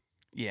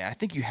 Yeah, I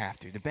think you have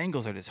to. The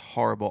Bengals are just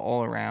horrible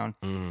all around.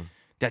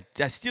 That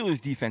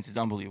Steelers defense is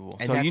unbelievable.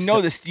 And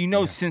so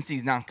that's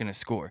Cincy's not going to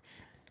score.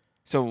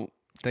 So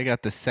They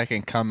got the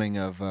second coming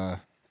of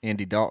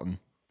Andy Dalton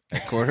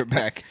at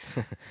quarterback.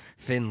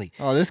 Finley.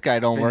 Oh, this guy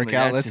don't Finley, work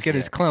out. that's Let's just get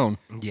his clone.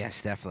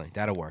 Yes, definitely.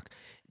 That'll work.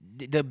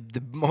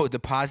 The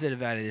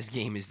positive out of this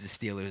game is the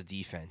Steelers'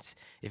 defense.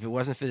 If it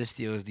wasn't for the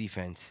Steelers'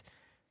 defense,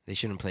 they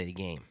shouldn't play the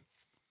game.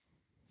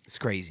 It's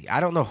crazy. I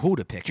don't know who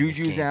to pick.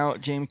 Juju's out.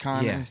 James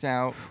Conner's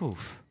out.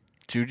 Oof.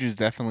 Juju's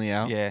definitely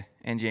out. Yeah,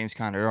 and James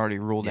Conner already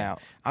ruled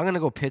out. I'm going to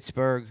go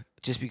Pittsburgh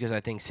just because I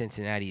think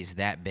Cincinnati is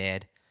that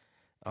bad.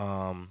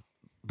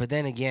 But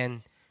then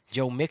again,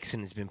 Joe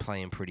Mixon has been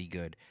playing pretty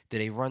good. Do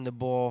they run the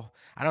ball?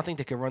 I don't think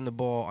they can run the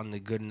ball on the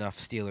good enough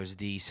Steelers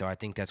D, so I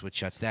think that's what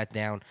shuts that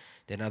down.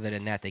 Then other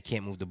than that, they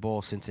can't move the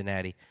ball,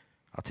 Cincinnati.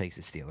 I'll take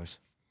the Steelers.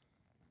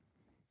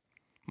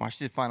 Watch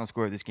the final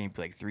score of this game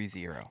be like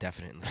 3-0.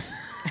 Definitely.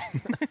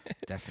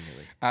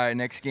 Definitely. All right,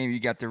 next game you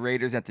got the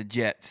Raiders at the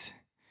Jets.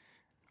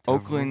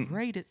 Oakland.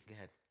 Raiders. Go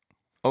ahead.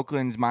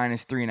 Oakland's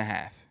minus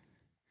 3.5.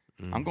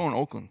 I'm going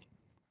Oakland.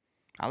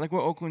 I like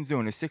what Oakland's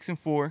doing. They're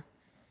 6-4.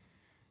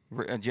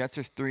 Jets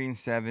are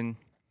 3-7.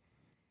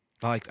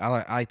 I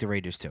like the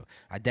Raiders too.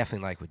 I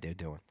definitely like what they're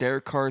doing.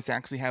 Derek Carr's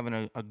actually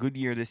having a good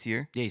year this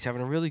year. Yeah, he's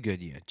having a really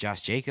good year.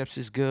 Josh Jacobs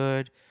is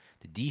good.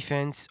 The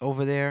defense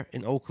over there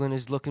in Oakland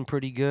is looking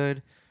pretty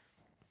good.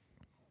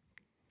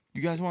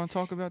 You guys want to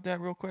talk about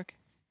that real quick?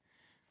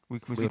 We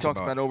What's talked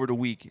about? about over the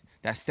week.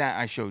 That stat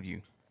I showed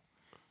you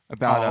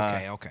about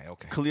Okay.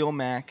 Khalil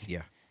Mack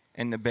Yeah.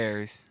 and the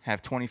Bears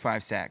have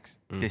 25 sacks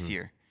this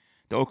year.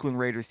 The Oakland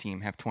Raiders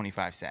team have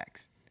 25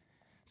 sacks.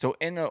 So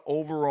in the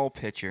overall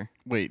picture,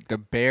 Wait, the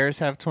Bears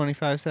have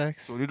 25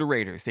 sacks? so do the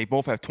Raiders. They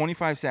both have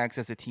 25 sacks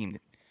as a team.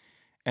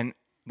 And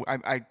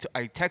I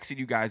texted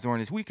you guys during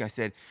this week. I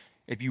said,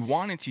 if you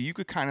wanted to, you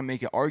could kind of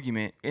make an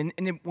argument. And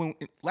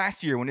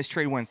last year when this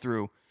trade went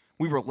through,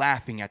 we were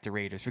laughing at the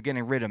Raiders for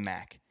getting rid of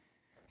Mack.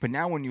 But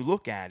now when you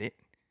look at it,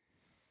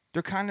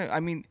 they're kind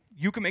of,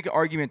 you can make an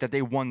argument that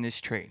they won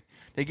this trade.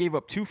 They gave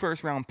up 2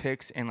 first-round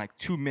picks and like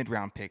 2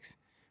 mid-round picks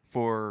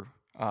for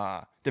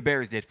the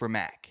Bears did for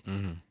Mack.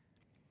 Mm-hmm.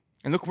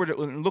 And look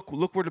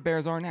where the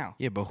Bears are now.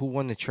 Yeah, but who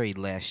won the trade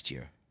last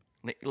year?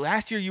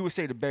 Last year you would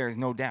say the Bears,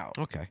 no doubt.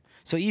 Okay.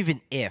 So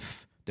even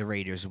if the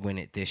Raiders win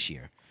it this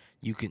year,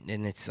 you can,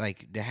 and it's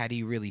like, how do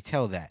you really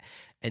tell that?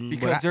 And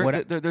Because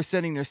they're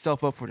setting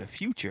themselves up for the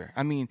future.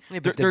 I mean, Yeah,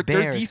 but their the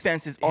Bears-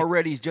 defense is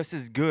already just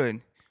as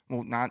good.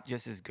 Well, not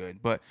just as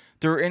good, but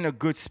they're in a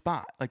good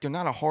spot. Like, they're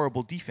not a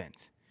horrible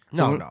defense.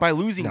 So No. by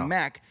losing No.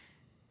 Mack,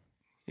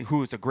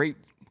 who is a great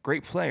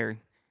player,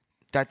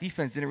 that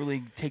defense didn't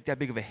really take that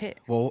big of a hit.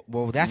 Well,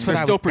 that's They're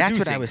what still that's what I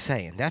producing. was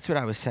saying. That's what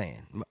I was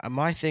saying.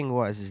 My thing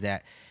is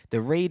that the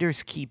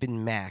Raiders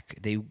keeping Mack,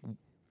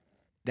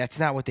 that's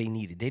not what they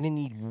needed. They didn't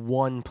need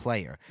one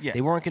player. Yeah.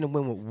 They weren't going to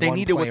win with They one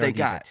needed what player they on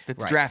got, defense.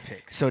 the draft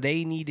picks. So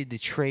they needed to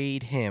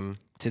trade him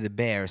to the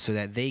Bears so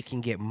that they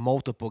can get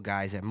multiple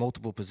guys at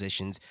multiple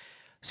positions.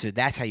 So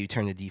that's how you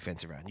turn the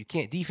defense around. You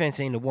can't. Defense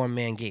ain't a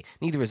one-man game.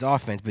 Neither is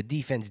offense, but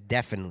defense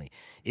definitely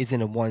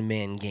isn't a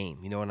one-man game.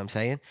 You know what I'm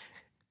saying?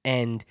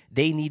 And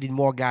they needed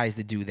more guys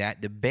to do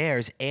that. The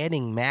Bears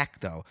adding Mack,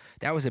 though,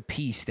 that was a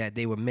piece that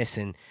they were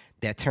missing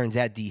that turns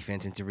that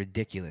defense into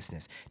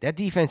ridiculousness. That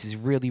defense is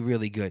really,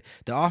 really good.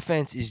 The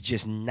offense is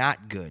just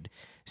not good.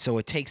 So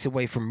it takes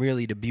away from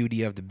really the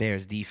beauty of the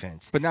Bears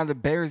defense. But now the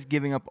Bears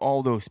giving up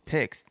all those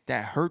picks,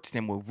 that hurts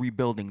them with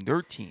rebuilding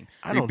their team.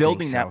 I don't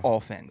rebuilding think that so.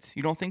 offense.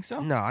 You don't think so?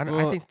 No, I don't.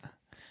 Well, I think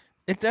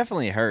It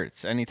definitely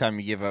hurts anytime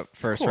you give up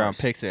first round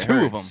course. picks. It 2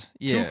 of hurts. them.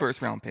 Yeah. 2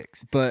 first-round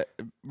picks. But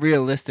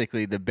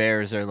realistically, the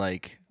Bears are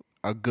like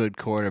a good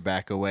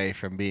quarterback away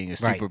from being a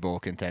Right. Super Bowl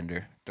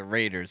contender. The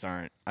Raiders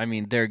aren't. I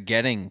mean, they're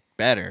getting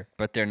better,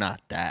 but they're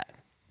not that,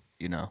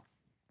 you know?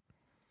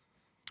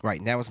 right.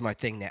 And that was my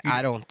thing. That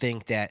I don't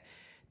think that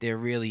there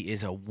really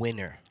is a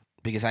winner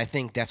because I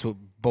think that's what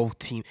both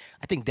teams.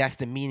 I think that's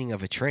the meaning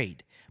of a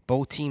trade.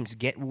 Both teams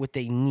get what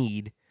they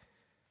need,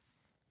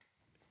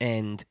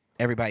 and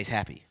everybody's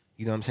happy.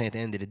 You know what I'm saying? At the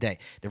end of the day,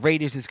 the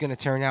Raiders, it's going to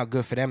turn out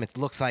good for them. It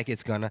looks like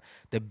it's gonna.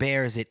 The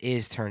Bears, it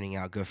is turning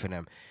out good for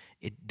them.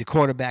 The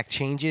quarterback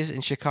changes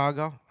in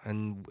Chicago,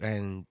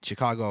 and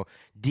Chicago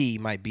D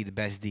might be the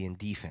best D in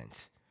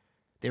defense.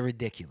 They're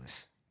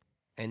ridiculous,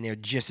 and they're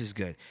just as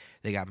good.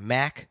 They got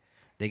Mack,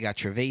 they got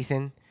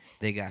Trevathan,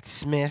 they got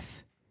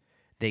Smith,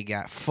 they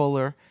got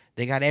Fuller,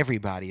 they got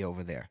everybody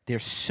over there. They're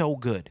so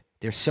good.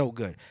 They're so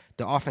good.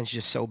 The offense is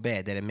just so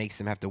bad that it makes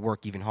them have to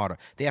work even harder.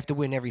 They have to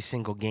win every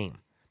single game,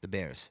 the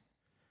Bears.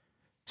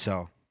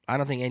 So I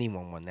don't think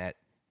anyone won that,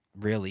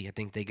 really. I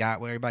think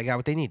everybody got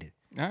what they needed.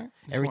 All right.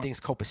 Everything's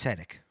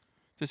copacetic.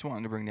 Just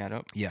wanted to bring that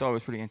up. Yeah. Thought it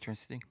was pretty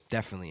interesting.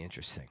 Definitely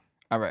interesting.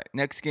 All right.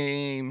 Next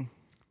game,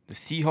 the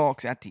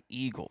Seahawks at the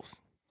Eagles.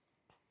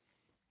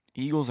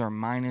 Eagles are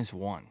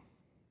 -1.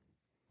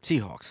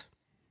 Seahawks.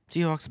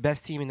 Seahawks,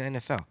 best team in the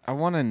NFL. I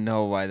want to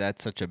know why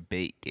that's such a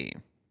bait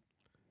game.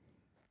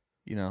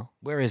 You know?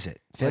 Where is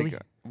it? Philly?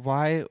 Like,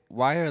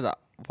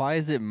 why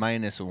is it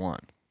 -1?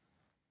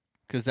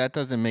 Because that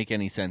doesn't make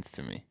any sense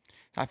to me.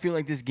 I feel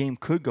like this game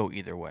could go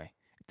either way.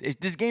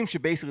 This game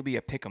should basically be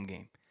a pick'em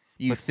game.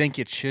 You think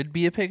it should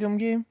be a pick'em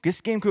game? This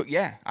game could,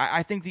 yeah.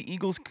 I think the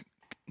Eagles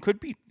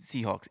could beat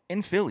Seahawks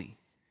in Philly.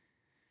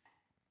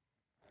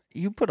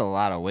 You put a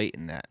lot of weight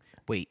in that.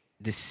 Wait,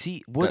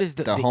 what is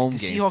the home the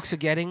game. Seahawks are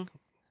getting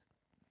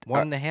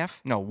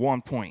 1.5? No,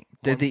 1 point.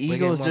 Did the we're getting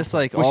Eagles one just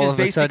point. like Which all is of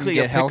a sudden basically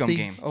a get pick'em healthy?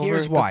 game. over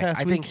Here's the why. past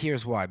I think week?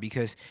 here's why.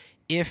 Because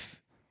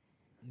if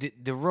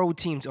the road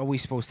team's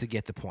always supposed to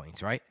get the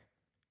points, right?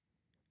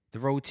 The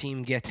road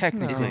team gets is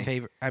Technically. in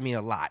favor. I mean,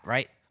 a lot,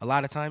 right? A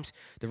lot of times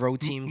the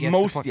road team gets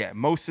most the points.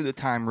 most of the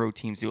time road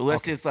teams do.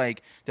 Unless Okay. it's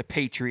like the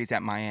Patriots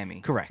at Miami.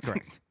 Correct.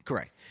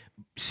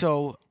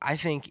 So I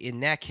think in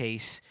that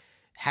case,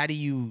 how do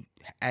you,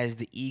 as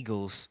the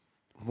Eagles,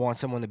 want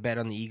someone to bet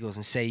on the Eagles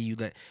and say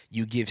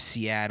you give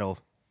Seattle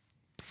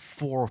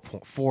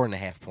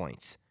 4.5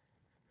 points?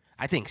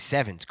 I think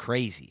 7's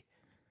crazy.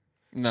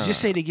 No, So just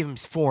say they give them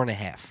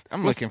 4.5.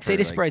 I'm looking for say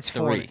the like spread's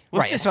 4. 3. Right,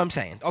 Let's that's what I'm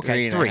saying.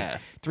 Okay, 3.5.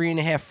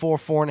 3.5,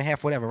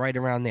 4.5, whatever, right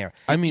around there.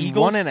 I mean,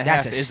 Eagles, 1.5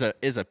 that's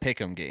is a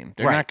pick'em game.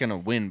 They're Right. not going to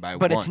win by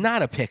But 1. it's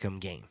not a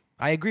pick'em game.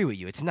 I agree with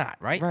you. It's not,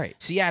 right? Right.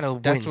 Seattle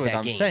That's wins what that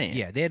I'm game. saying.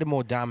 Yeah, they're the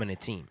more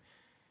dominant team.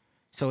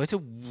 So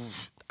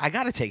I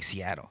got to take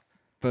Seattle.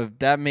 But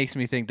that makes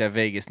me think that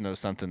Vegas knows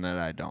something that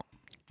I don't.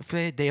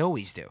 They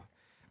always do.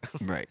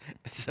 Right.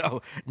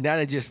 So now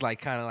they're just like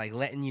kind of like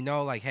letting you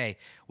know, like, hey,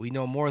 we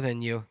know more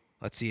than you.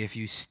 Let's see if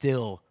you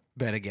still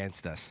bet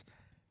against us.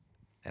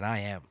 And I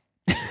am.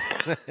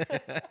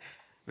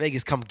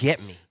 Vegas, come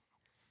get me.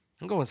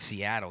 I'm going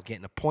Seattle,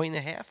 getting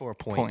 1.5 or a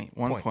point.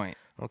 1 point.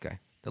 Okay.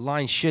 The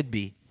line should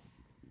be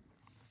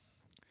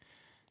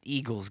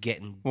Eagles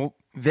getting Well,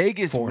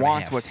 Vegas 4.5.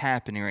 wants what's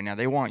happening right now.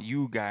 They want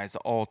you guys to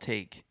all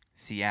take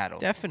Seattle.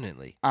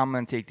 definitely. I'm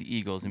gonna take the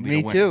Eagles and be Me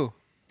the winner. too.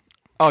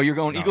 Oh, you're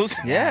going No, Eagles?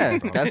 Yeah,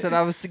 bro. that's what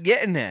I was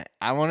getting at.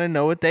 I want to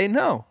know what they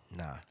know.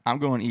 Nah. I'm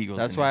going Eagles.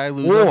 That's in why I this.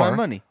 lose all my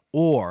money.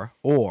 Or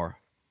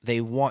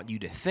they want you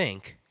to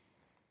think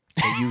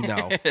that you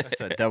know That's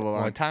a double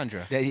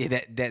entendre.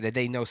 that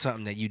they know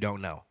something that you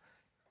don't know.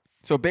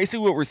 So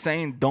basically, what we're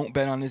saying: don't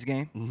bet on this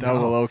game.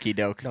 Double No, okie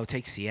doke. no,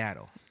 take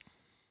Seattle.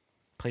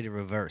 Play the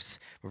reverse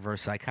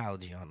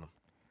psychology on them.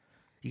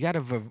 You got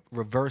to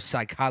reverse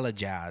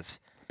psychologize.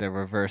 The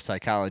reverse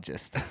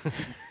psychologist.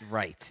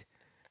 Right.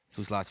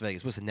 Who's Las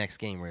Vegas? What's the next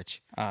game,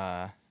 Rich?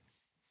 I'm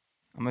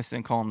gonna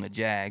still call them the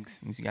Jags.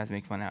 You guys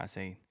make fun out. I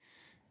say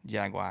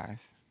Jaguars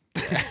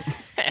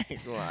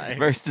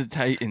versus the The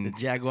Titans.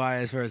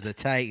 Jaguars versus the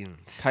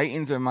Titans.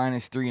 Titans are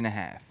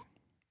 -3.5.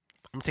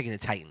 I'm taking the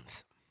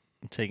Titans.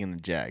 I'm taking the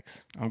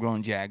Jags. I'm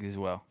going Jags as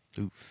well.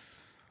 Oof.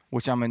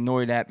 Which I'm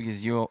annoyed at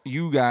because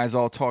you guys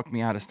all talked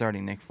me out of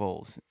starting Nick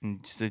Foles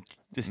and just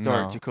to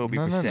start No. Jacoby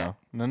no,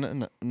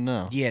 Brissett.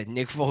 No. Yeah,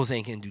 Nick Foles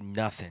ain't gonna do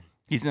nothing.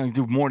 He's gonna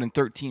do more than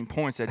 13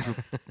 points that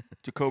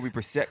Jacoby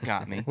Brissett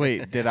got me.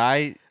 Wait, did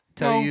I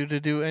tell No, you to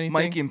do anything?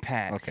 Mike and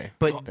Pat. Okay.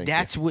 But Thank you.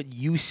 that's what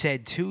you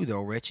said too,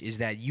 though, Rich, is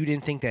that you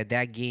didn't think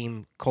that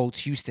game,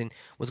 Colts Houston,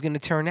 was going to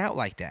turn out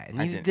like that, and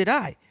I neither didn't. did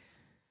I.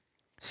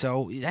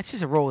 So that's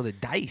just a roll of the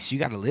dice. You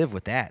got to live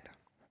with that.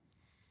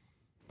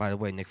 By the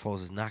way, Nick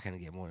Foles is not going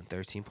to get more than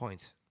 13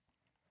 points.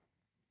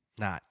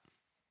 Not.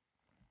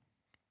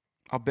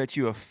 I'll bet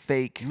you a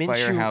fake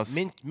firehouse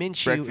Minshew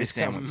is breakfast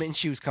coming. sandwich.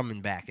 Minshew's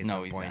coming back at No,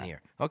 some he's point not.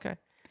 here. Okay.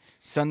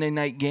 Sunday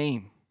night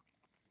game.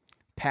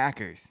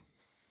 Packers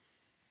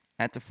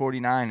at the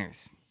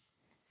 49ers.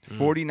 Mm.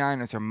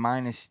 49ers are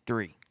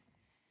 -3.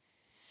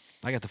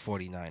 I got the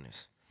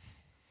 49ers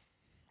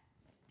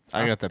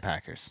I got the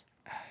Packers.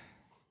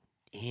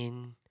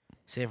 in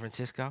San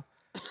Francisco.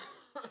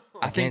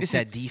 I think Against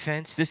that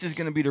defense. this is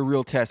going to be the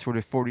real test for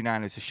the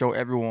 49ers to show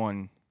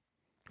everyone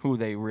who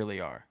they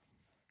really are.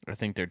 I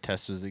think their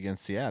test was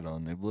against Seattle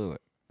and they blew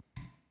it.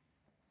 They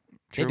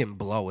True. didn't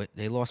blow it.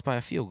 They lost by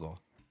a field goal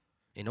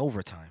in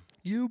overtime.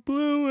 You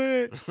blew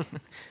it.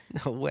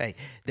 No way.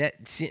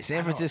 That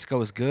San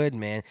Francisco is good,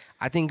 man.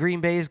 I think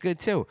Green Bay is good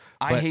too.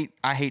 I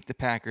but hate the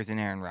Packers and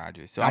Aaron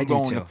Rodgers, so I I'm do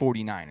going too. the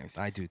 49ers.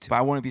 I do too. But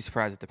I wouldn't be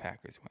surprised if the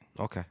Packers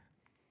win. Okay.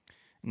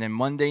 And then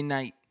Monday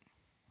night,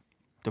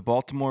 the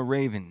Baltimore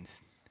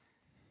Ravens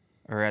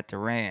are at the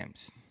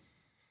Rams.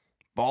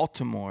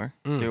 Baltimore,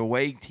 the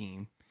away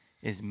team,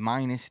 is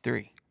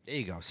 -3. There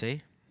you go.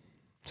 See.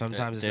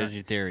 Sometimes There's it's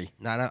your theory.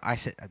 not. I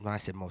said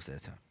most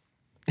of the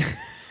time.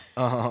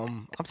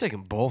 I'm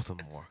taking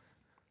Baltimore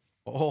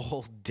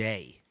all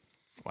day.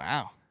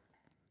 Wow.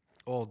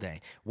 All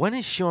day. When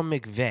is Sean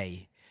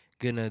McVay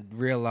gonna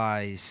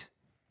realize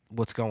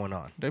what's going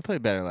on? They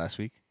played better last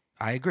week.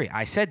 I agree.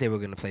 I said they were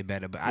gonna play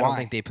better, but I don't Why?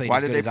 think they played Why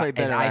as did good they as play I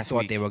better I last thought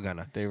week? they were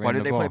gonna. They ran Why the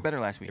did they ball. play better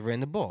last week? They ran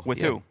the ball. With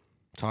yeah. who?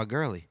 Todd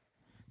Gurley.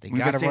 They We've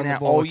been got to saying run the that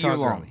ball all with year Todd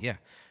long. Gurley. Yeah.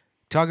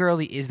 Todd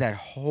Gurley is that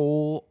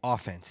whole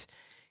offense.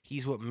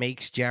 He's what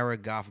makes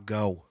Jared Goff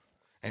go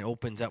and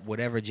opens up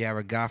whatever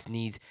Jared Goff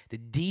needs. The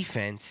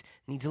defense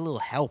needs a little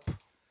help.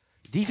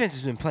 Defense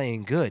has been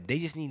playing good. They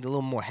just need a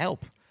little more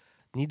help.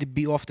 Need to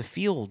be off the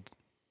field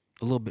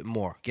a little bit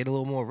more. Get a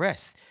little more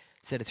rest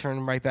instead of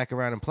turning right back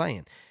around and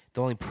playing.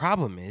 The only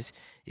problem is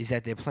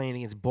that they're playing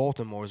against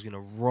Baltimore is going to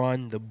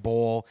run the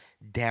ball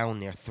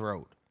down their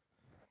throat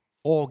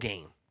all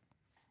game.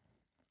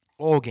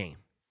 All game.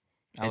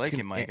 I like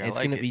it, Mike. I It's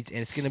like gonna it. be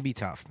and it's gonna be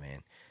tough,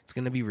 man. It's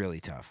gonna be really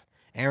tough.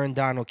 Aaron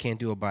Donald can't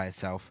do it by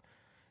itself,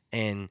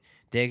 and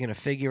they're gonna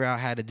figure out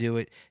how to do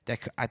it.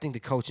 I think the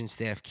coaching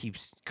staff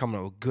keeps coming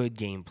up with good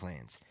game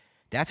plans.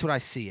 That's what I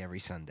see every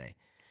Sunday.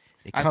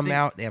 They I come think-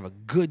 out, they have a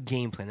good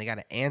game plan. They got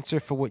to answer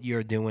for what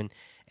you're doing,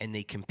 and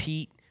they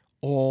compete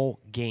all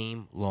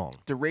game long.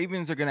 The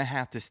Ravens are going to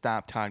have to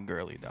stop Todd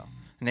Gurley, though.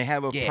 And they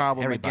have a Yeah,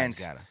 problem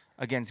everybody's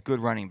against good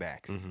running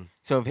backs. Mhm.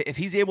 So if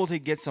he's able to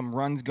get some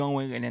runs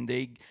going and then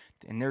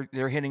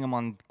they're hitting him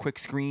on quick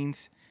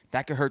screens,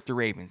 that could hurt the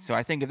Ravens. So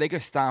I think if they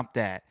could stop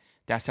that,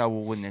 that's how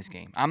we'll win this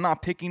game. I'm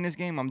not picking this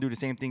game. I'm doing the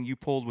same thing you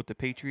pulled with the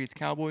Patriots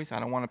Cowboys. I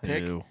don't want to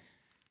pick. Ew.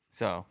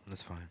 So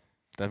That's fine.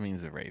 That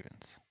means the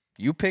Ravens.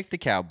 You picked the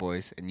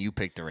Cowboys and you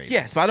picked the Ravens.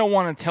 yes, but I don't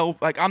want to tell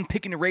I'm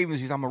picking the Ravens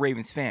because I'm a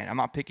Ravens fan. I'm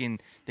not picking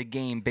the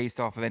game based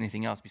off of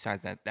anything else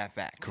besides that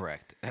fact.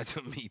 Correct. That's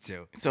what me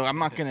too. So I'm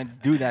not gonna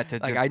do that to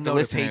Like the, I know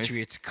the listeners.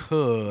 Patriots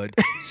could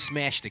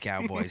smash the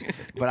Cowboys,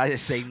 but I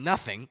just say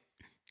nothing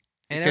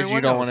And Because you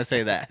everyone don't knows. want to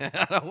say that.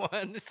 I don't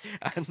want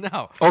to.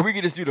 No. Or we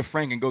could just do the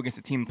Frank and go against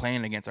the team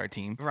playing against our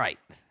team. Right.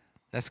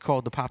 That's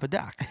called the Papa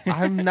Doc.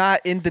 I'm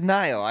not in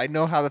denial. I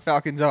know how the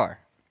Falcons are.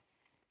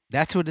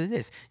 That's what it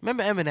is.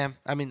 Remember Eminem?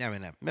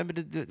 Remember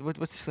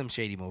what's the Slim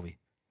Shady movie?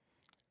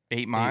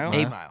 8 Mile.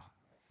 8 Mile.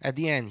 At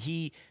the end,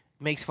 he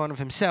makes fun of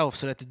himself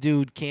so that the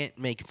dude can't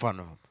make fun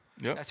of him.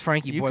 Yep. That's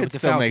Frankie You Boy could with the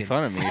still Falcons. make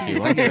fun of me if you He's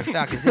want. like, the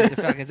Falcons, this,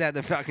 the Falcons, that,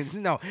 the Falcons.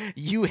 No,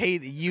 you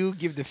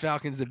give the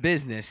Falcons the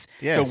business.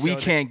 Yeah. So so we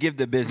that- can't give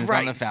the business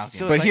on the Falcons.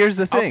 So But it's like, here's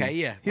the thing. Okay,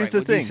 yeah. Here's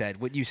right, the what thing.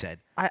 What you said.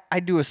 I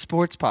do a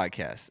sports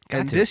podcast,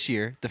 Got and to. this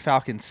year the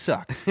Falcons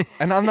sucked,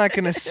 and I'm not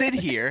going to sit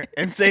here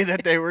and say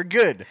that they were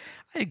good.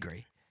 I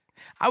agree.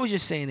 I was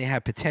just saying they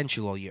have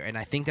potential all year, and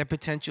I think that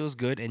potential is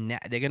good, and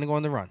they're going to go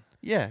on the run.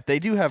 Yeah, they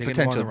do have They're gonna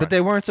go on potential, the but run.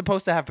 they weren't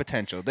supposed to have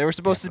potential. They were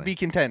supposed to Definitely. be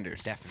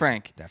contenders. Definitely.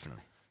 Frank.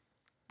 Definitely.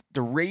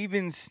 The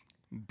Ravens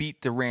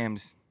beat the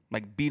Rams,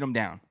 beat them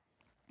down.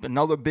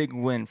 Another big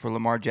win for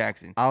Lamar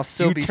Jackson. I'll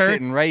still You be turn-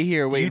 sitting right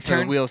here do waiting you for the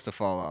turn- wheels to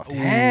fall off.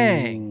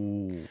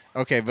 Dang.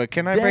 Okay, but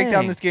can I break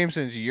down Dang. this game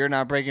since you're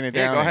not breaking it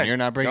Yeah, down go and ahead. you're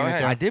not breaking Go it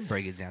ahead. down? I did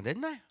break it down,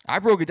 didn't I? I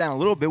broke it down a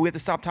little bit. We have to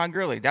stop Todd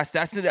Gurley. That's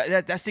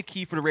the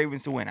key for the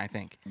Ravens to win, I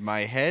think.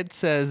 My head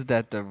says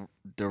that the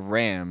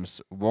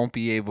Rams won't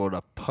be able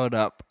to put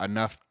up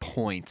enough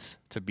points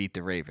to beat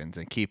the Ravens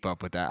and keep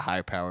up with that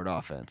high-powered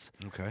offense.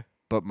 Okay.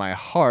 But my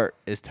heart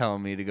is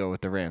telling me to go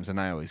with the Rams,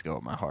 and I always go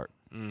with my heart.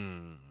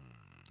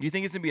 You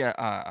think it's going to be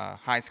a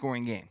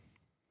high-scoring game?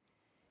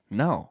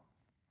 No,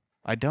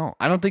 I don't.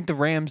 I don't think the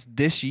Rams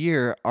this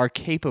year are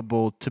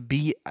capable to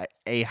be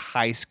a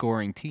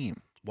high-scoring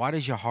team Why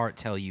does your heart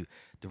tell you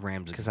the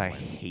Rams are because gonna I win?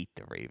 hate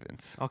the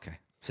Ravens. Okay.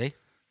 See?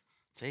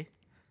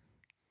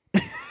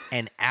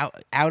 And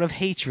out of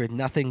hatred,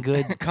 nothing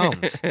good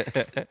comes.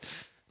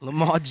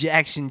 Lamar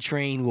Jackson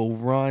train will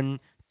run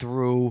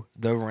through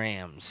the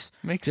Rams.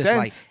 Makes Just sense.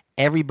 like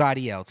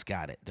everybody else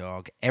got it,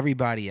 dog.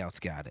 Everybody else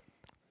got it.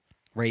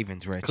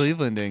 Ravens, Rich.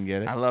 Cleveland didn't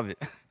get it. I love it.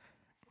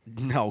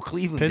 No,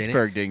 Cleveland didn't.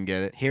 Pittsburgh didn't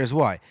get it. Here's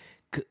why.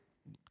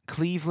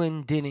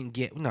 Cleveland didn't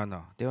get.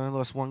 No. They only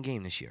lost one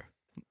game this year.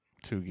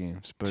 2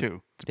 games, but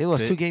 2. They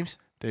lost They- 2 games?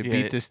 they Yeah,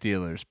 beat the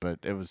Steelers, but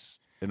it was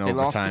in They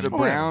lost to overtime the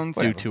Browns.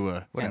 due to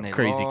a And they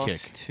crazy lost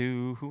kick.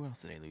 to who else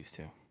did they lose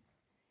to?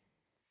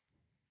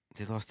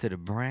 They lost to the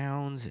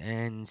Browns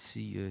and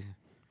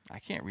I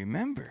can't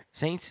remember.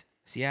 Saints,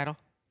 Seattle.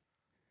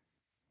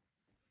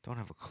 Don't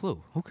have a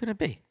clue. Who could it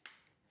be?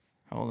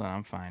 Hold on,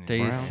 I'm finding.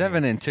 They it.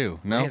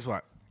 7-2. No,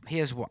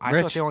 Here's what. I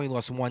Rich. thought they only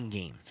lost 1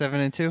 game.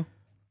 7-2.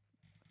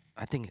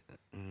 I think.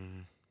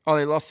 Oh,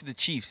 they lost to the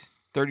Chiefs,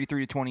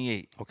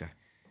 33-28. Okay.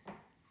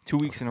 2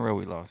 weeks in a row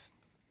we lost.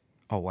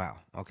 Oh wow.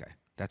 Okay.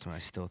 That's when I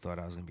still thought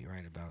I was gonna be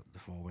right about the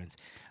 4 wins.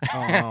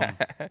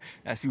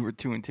 That's we were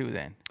 2-2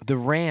 then. The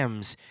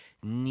Rams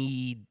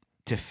need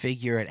to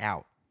figure it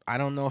out. I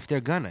don't know if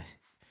they're gonna.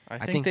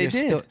 I think they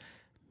they're did. still.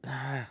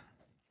 I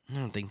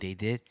don't think they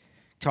did.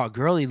 Todd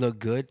Gurley looked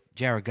good.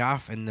 Jared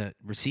Goff and the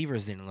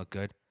receivers didn't look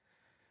good.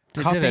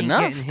 They Kupp did ain't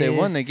enough. getting They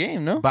won his. the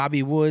game, no?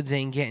 Bobby Woods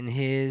ain't getting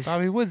his.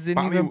 Bobby Woods didn't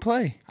Bobby- even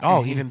play.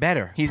 Oh, He- even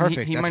better. He's,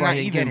 Perfect. He That's might why not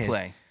he didn't get even his.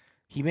 play.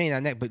 He may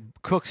not, but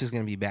Cooks is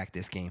going to be back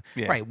this game.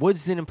 Yeah. Right.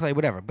 Woods didn't play,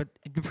 whatever. But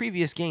the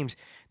previous games,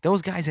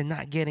 those guys are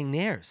not getting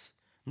theirs.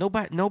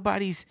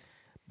 Nobody's.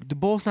 The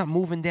ball's not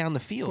moving down the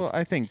field. Well,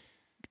 I think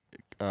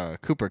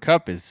Cooper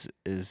Kupp is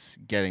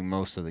getting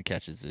most of the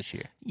catches this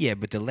year. Yeah,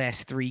 but the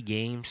last 3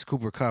 games,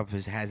 Cooper Kupp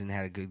hasn't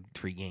had a good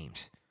 3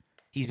 games.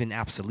 He's been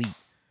obsolete.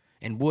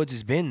 And Woods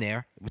has been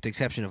there, with the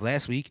exception of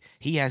last week.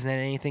 He hasn't had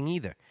anything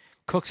either.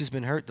 Cooks has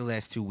been hurt the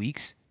last 2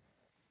 weeks,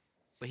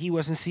 but he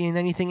wasn't seeing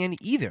anything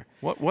either.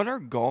 What are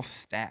golf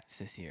stats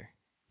this year?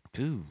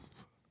 Ooh.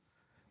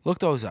 Look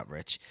those up,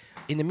 Rich.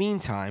 In the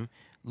meantime,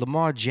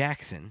 Lamar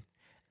Jackson,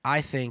 I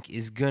think,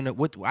 is gonna.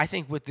 What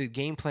the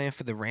game plan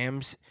for the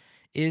Rams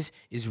is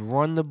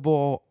run the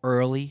ball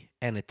early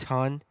and a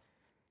ton,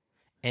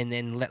 and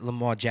then let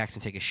Lamar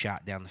Jackson take a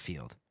shot down the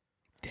field.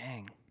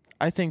 Dang.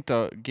 I think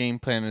the game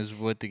plan is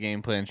what the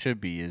game plan should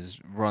be: is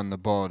run the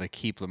ball to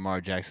keep Lamar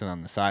Jackson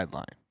on the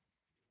sideline.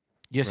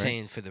 You're Right.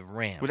 saying for the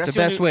Rams. Well, The that's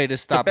best only- way to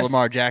stop best-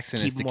 Lamar Jackson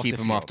keep is to him off keep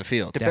the him off field. the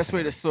field. The best way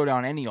Definitely. to slow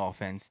down any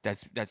offense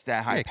that's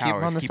that high Yeah, keep power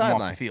him is on the keep him off the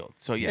sideline. field.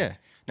 So yes, Yeah.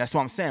 that's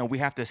what I'm saying. We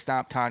have to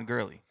stop Todd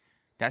Gurley.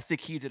 That's the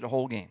key to the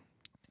whole game.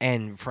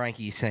 And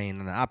Frankie's saying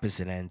on the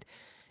opposite end,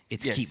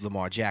 it's Yes. keep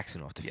Lamar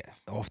Jackson off the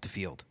Yes. off the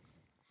field.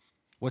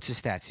 What's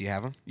his stats? Do you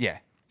have him? Yeah.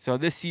 So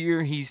this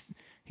year he's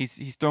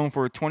thrown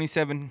for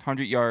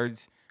 2,700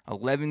 yards,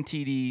 11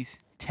 TDs,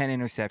 10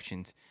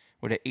 interceptions,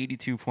 with an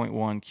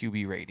 82.1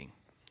 QB rating.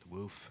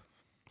 Woof.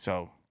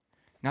 So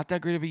not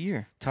that great of a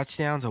year.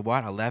 Touchdowns are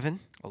what? 11?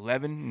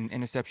 11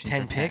 interceptions.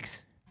 10 and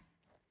picks?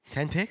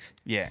 10 picks?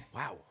 Yeah.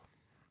 Wow.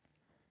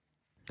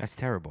 That's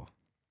terrible.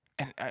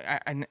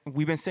 And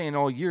we've been saying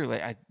all year,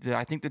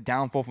 I think the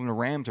downfall from the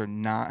Rams are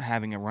not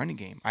having a running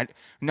game. You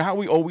know how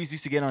we always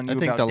used to get on you I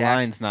think about the Dak?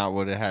 line's not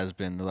what it has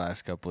been the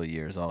last couple of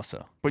years.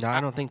 Also, But No, I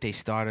don't think they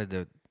started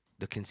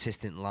the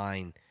consistent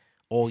line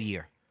all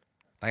year.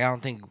 Like, I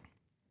don't think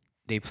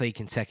they played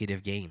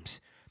consecutive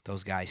games,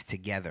 those guys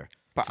together.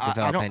 But to I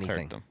develop don't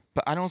anything. them.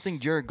 But I don't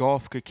think Jared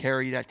Goff could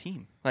carry that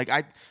team.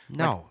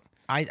 No,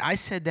 I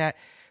said that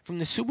from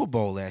the Super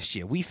Bowl last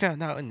year. We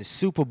found out in the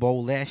Super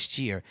Bowl last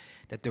year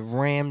that the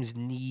Rams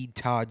need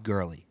Todd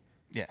Gurley.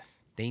 Yes.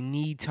 They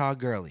need Todd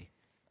Gurley,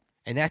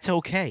 and that's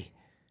okay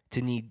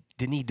to need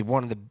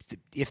one of the,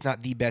 if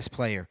not the best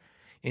player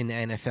in the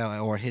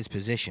NFL or at his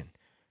position.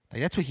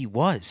 Like that's what he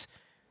was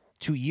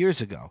 2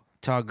 years ago,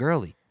 Todd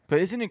Gurley. But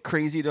isn't it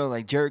crazy though?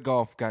 Like Jared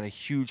Goff got a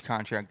huge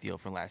contract deal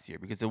for last year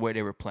because of the way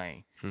they were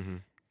playing. Mm-hmm.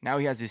 Now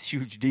he has this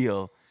huge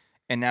deal,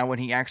 and now when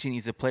he actually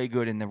needs to play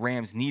good, and the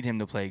Rams need him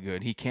to play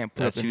good, he can't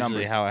put That's up the usually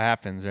numbers. how it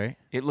happens, right?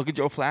 Look at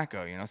Joe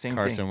Flacco. Same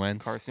Carson thing.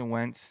 Wentz. Carson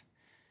Wentz.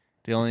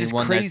 The only just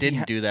one that crazy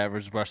didn't do that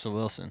was Russell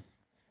Wilson.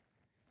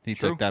 He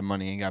True. took that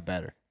money and got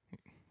better.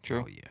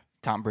 True. Oh yeah.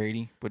 Tom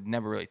Brady, but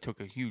never really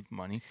took a huge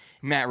money.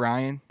 Matt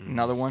Ryan,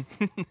 another one.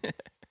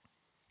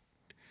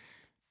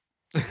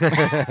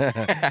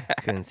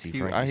 Couldn't see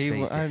Frankie's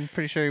face there. I'm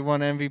pretty sure he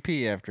won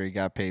MVP after he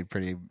got paid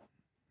pretty.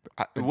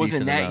 It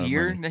wasn't decent amount that of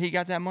year money. that he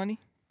got that money?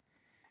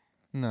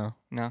 No.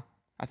 No.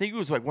 I think he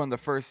was like one of the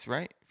first,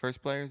 right?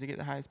 First players to get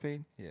the highest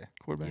paid Yeah.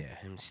 quarterback. Yeah,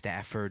 him,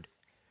 Stafford.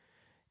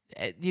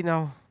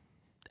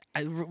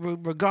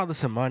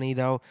 Regardless of money,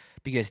 though,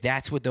 because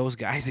that's what those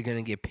guys are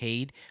going to get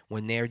paid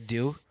when they're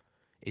due,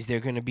 is they're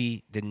going to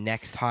be the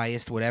next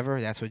highest whatever.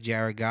 That's what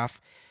Jared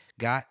Goff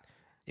got.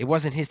 It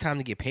wasn't his time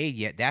to get paid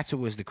yet. That's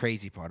what was the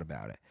crazy part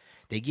about it.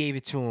 They gave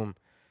it to him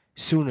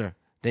sooner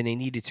than they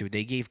needed to.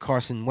 They gave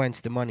Carson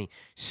Wentz the money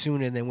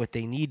sooner than what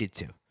they needed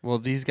to. Well,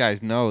 these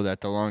guys know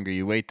that the longer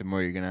you wait, the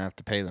more you're going to have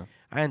to pay them.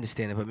 I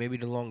understand it, but maybe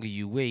the longer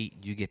you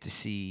wait, you get to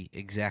see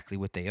exactly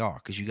what they are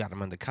because you got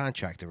them under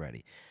contract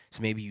already.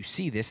 So maybe you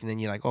see this and then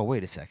you're like, oh,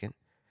 wait a second.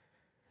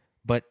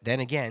 But then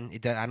again,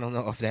 I don't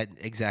know if that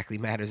exactly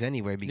matters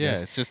anyway because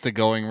Yeah, it's just the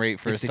going rate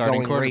for a it's the starting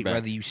going quarterback. rate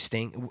whether you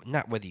stink,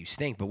 not whether you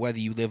stink, but whether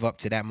you live up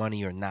to that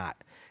money or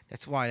not.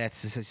 That's why that's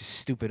such a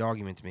stupid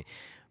argument to me.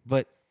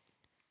 But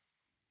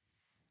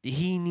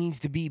he needs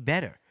to be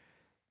better,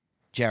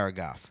 Jared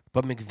Goff.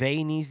 But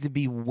McVay needs to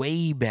be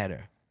way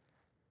better.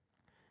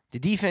 The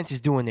defense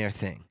is doing their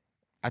thing.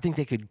 I think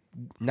they could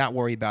not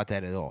worry about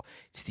that at all.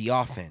 It's the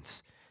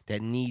offense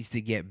that needs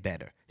to get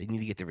better. They need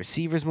to get the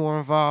receivers more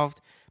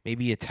involved,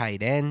 maybe a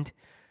tight end.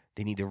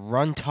 They need to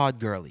run Todd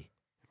Gurley.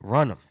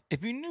 Run him.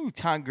 If you knew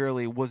Todd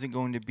Gurley wasn't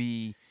going to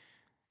be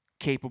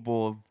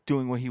capable of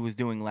doing what he was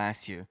doing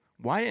last year,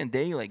 why didn't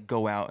they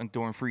go out and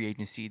during free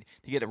agency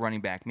to get a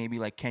running back, maybe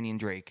like Kenyon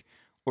Drake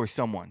or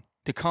someone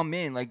to come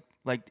in like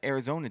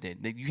Arizona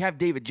did? You have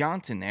David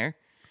Johnson there,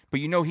 but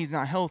he's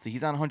not healthy.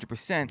 He's not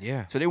 100%.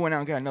 Yeah. So they went out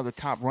and got another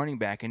top running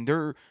back, and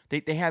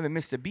they haven't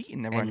missed a beat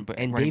in the running back.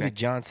 And David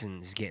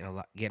Johnson is getting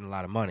a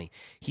lot of money.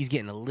 He's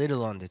getting a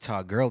little under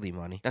Todd Gurley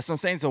money. That's what I'm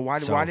saying. So why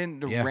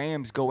didn't the yeah.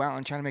 Rams go out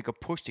and try to make a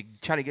push to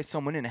try to get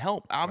someone in to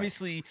help?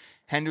 Obviously,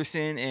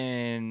 Henderson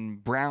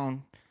and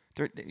Brown,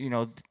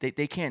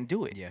 they can't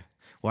do it. Yeah.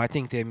 Well, I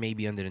think they may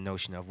be under the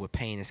notion of we're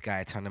paying this guy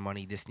a ton of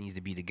money. This needs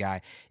to be the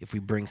guy. If we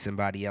bring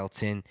somebody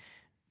else in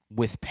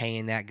with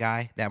paying that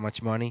guy that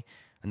much money,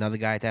 another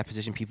guy at that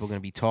position, people are going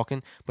to be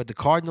talking. But the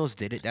Cardinals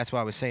did it. That's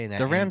why I was saying that.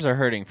 The Rams are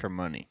hurting for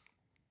money.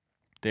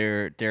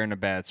 They're in a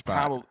bad spot.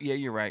 Probably, yeah,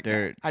 you're right.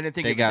 I didn't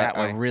think they of it that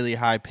got way. a really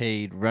high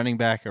paid running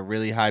back, a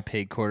really high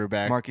paid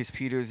quarterback. Marcus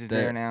Peters is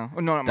there now.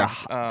 Oh, no, not the,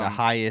 Marcus. the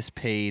highest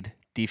paid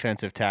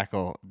defensive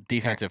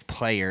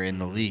player in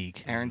the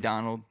league. Aaron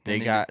Donald. They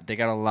got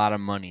a lot of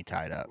money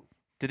tied up.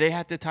 Did they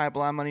have to tie up a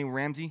lot of money with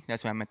Ramsey?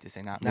 That's what I meant to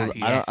say. Not Not yet.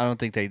 yet. I don't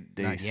think they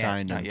Not yet.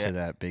 signed him Not to yet.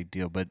 that big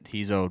deal, but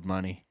he's owed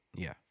money.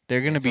 Yeah. They're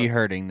going to be So-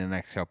 hurting the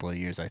next couple of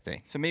years, I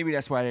think. So maybe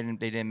that's why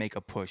they didn't make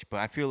a push. But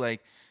I feel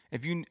like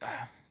if you,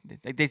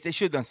 they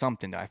should have done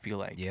something. Though, I feel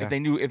like Yeah.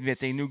 if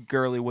they knew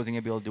Gurley wasn't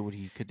gonna be able to do what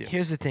he could do.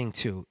 Here's the thing,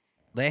 too.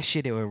 Last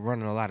year, they were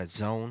running a lot of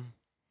zone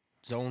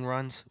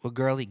runs with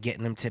Gurley,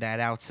 getting him to that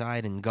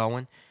outside and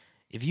going.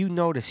 If you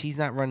notice, he's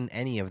not running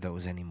any of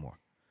those anymore.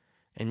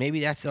 And maybe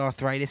that's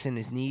arthritis in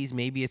his knees.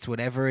 Maybe it's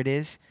whatever it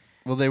is.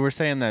 Well, they were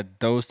saying that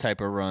those type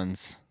of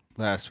runs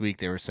last week,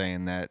 they were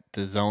saying that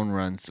the zone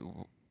runs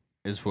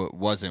is what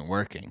wasn't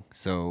working.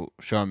 So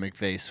Sean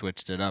McVay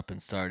switched it up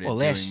and started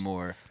doing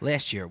more.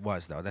 Last year it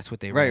was, though. That's what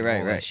they Right.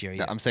 ran all last year.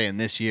 Yeah. I'm saying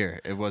this year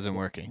it wasn't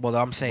working. Well,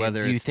 I'm saying,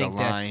 Whether do you it's the think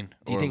that's line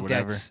do you or think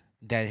whatever.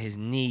 that his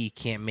knee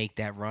can't make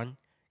that run,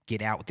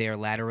 get out there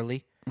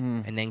laterally,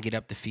 and then get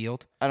up the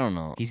field? I don't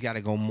know. He's got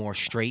to go more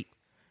straight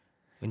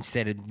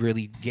instead of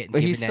really getting.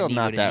 But he's giving still that knee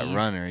not with the that knees.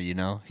 runner, you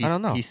know? I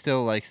don't know. He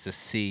still likes to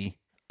see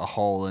a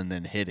hole and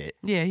then hit it,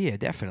 Yeah,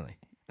 definitely.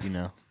 you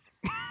know?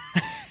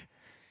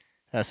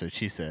 That's what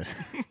she said.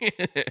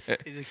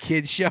 It's a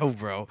kid's show,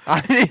 bro.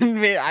 I didn't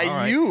mean All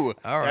right. you.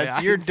 All right, That's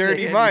I your didn't say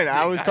dirty mind. I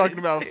anything. was I talking didn't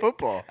about say-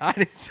 football. I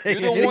didn't say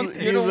You're the one-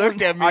 anything. you're You the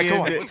looked at me All right, come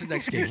and on. did- What's the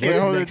next game? You What's can't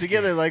the hold it next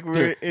together game? like we're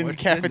in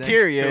what's the next-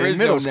 cafeteria There in is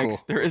middle no school.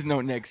 next. There is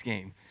no next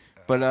game.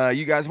 But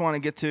you guys want to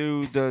get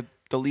to the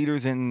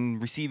leaders in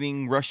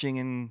receiving, rushing,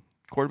 and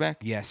quarterback?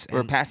 Yes. Or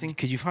and passing?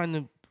 Could you find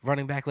the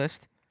running back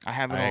list? I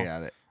have it I all.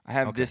 got it. I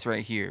have Okay. this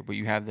right here, but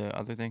you have the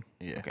other thing.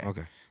 Yeah. Okay.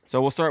 Okay. So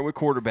we'll start with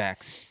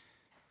quarterbacks.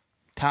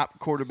 Top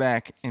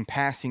quarterback in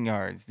passing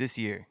yards this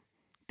year,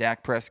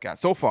 Dak Prescott.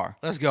 So far,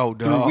 Let's go,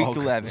 through dog. week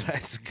 11.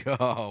 Let's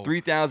go.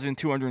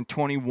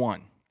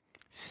 3,221.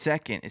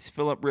 Second is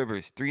Phillip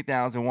Rivers,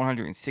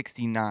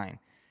 3,169.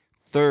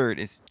 Third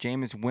is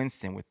Jameis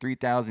Winston with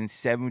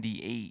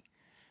 3,078.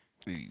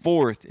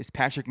 Fourth is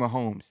Patrick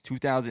Mahomes,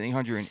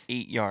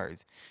 2,808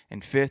 yards.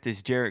 And fifth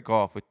is Jared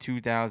Goff with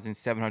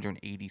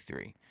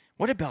 2,783.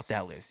 What about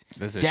that list?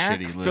 That's a Dak,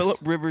 shitty list. Phillip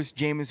Rivers,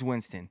 Jameis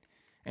Winston,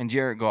 and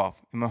Jared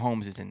Goff. And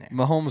Mahomes is in there.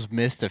 Mahomes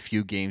missed a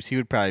few games. He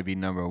would probably be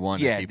number one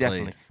Yeah, if he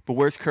definitely. played. But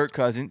where's Kirk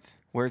Cousins?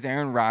 Where's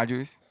Aaron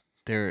Rodgers?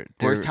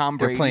 Where's Tom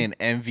Brady? They're playing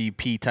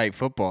MVP type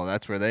football.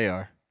 That's where they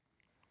are.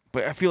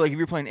 But I feel like if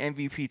you're playing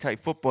MVP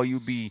type football, you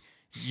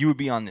would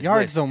be on this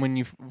Yards list. don't win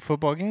you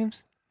football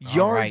games. Yards.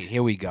 All right,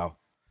 here we go.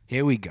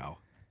 Here we go.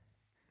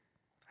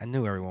 I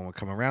knew everyone would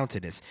come around to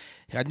this.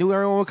 I knew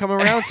everyone would come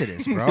around to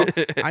this, bro.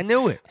 I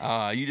knew it.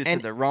 You just And-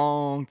 said the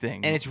wrong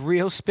thing. And it's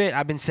real spit.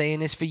 I've been saying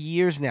this for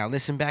years now.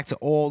 Listen back to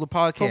all the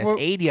podcasts, what-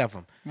 80 of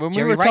them. When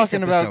Jerry we were Rice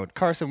talking episode. about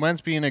Carson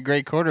Wentz being a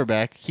great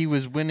quarterback, he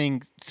was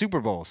winning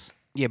Super Bowls.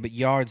 Yeah, but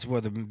yards were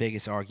the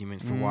biggest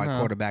argument for why No.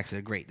 quarterbacks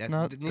are great. No,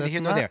 Neither that's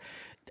here nor not. there.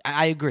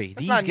 I agree.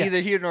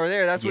 here nor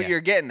there. That's what Yeah.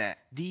 you're getting at.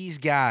 These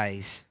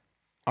guys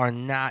are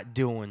not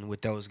doing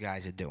what those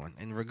guys are doing.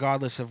 And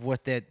regardless of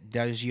what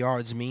those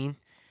yards mean,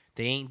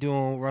 they ain't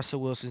doing what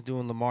Russell Wilson's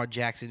doing, Lamar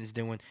Jackson is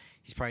doing.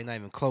 He's probably not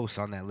even close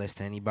on that list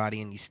to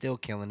anybody, and he's still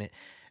killing it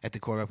at the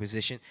quarterback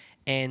position.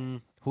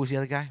 And who's the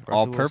other guy? Russell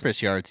Wilson?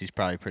 All-purpose yards, he's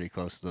probably pretty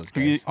close to those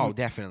Who you- guys. Oh,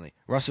 definitely.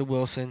 Russell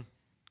Wilson.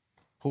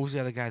 Who's the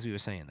other guys we were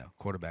saying, though?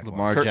 Quarterback.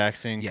 Lamar Kirk-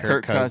 Jackson, yes.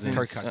 Kirk Kirk Cousins,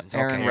 Kirk Cousins.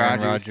 Aaron Okay.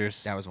 Rodgers.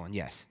 Rodgers. That was one.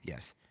 Yes,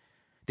 yes.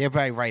 They're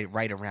probably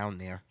right around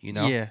there, you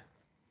know? Yeah,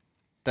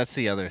 that's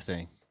the other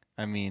thing.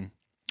 I mean,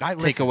 I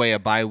take listen, away a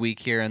bye week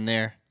here and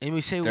there. And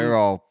we say They're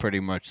all pretty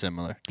much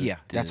similar. Yeah,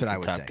 that's what I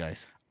would top say.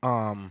 guys.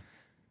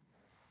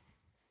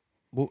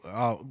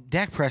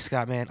 Dak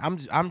Prescott, man,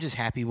 I'm just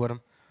happy with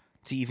him.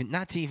 I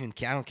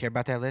don't care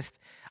about that list.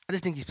 I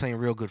just think he's playing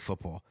real good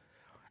football,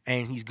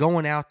 and he's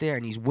going out there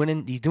and he's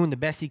winning. He's doing the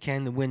best he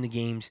can to win the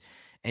games,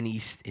 and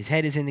his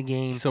head is in the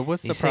game. So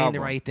what's he's the saying the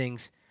problem? right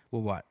things.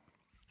 Well, what?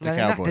 The No,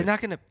 Cowboys. They're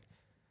not gonna.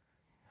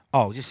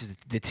 Oh, just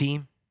the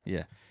team.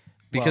 Yeah,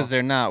 because Well-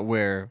 they're not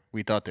where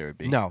we thought they would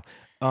be. No.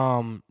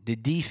 The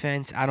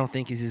defense I don't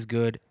think is as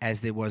good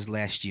as it was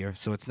last year,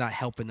 so it's not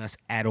helping us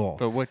at all.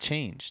 But what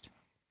changed?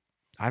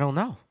 I don't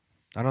know.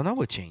 I don't know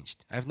what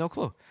changed. I have no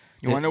clue.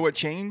 You want to know what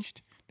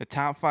changed? The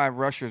top 5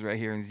 rushers right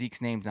here, and Zeke's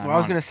name's not Well, I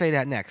was on going it. to say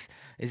that next.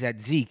 Is that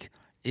Zeke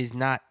is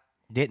not.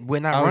 We're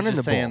not I was running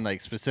just the saying, ball.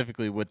 like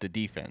specifically with the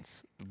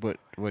defense.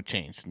 What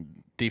changed?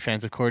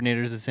 Defensive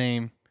coordinator is the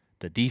same.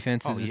 The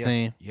defense is the yeah.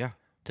 same. Yeah.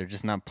 They're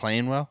just not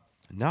playing well.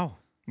 No.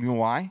 You know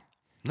why?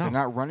 No. They're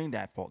not running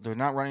that ball. They're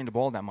not running the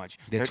ball that much.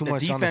 They're too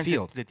much on the defense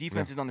field. The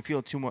defense is on the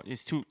field too much.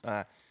 It's too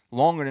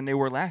longer than they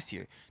were last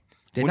year.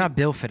 They're When- not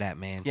built for that,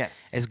 man. Yes.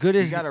 As good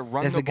You as gotta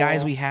run as the the guys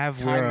ball, we have,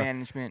 time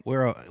management.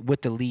 we're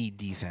with the lead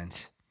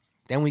defense.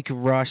 Then we could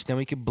rush. Then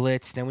we could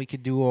blitz. Then we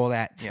could do all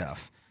that Yes.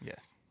 stuff. Yes.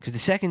 Because the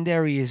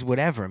secondary is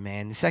whatever,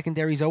 man. The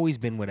secondary's always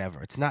been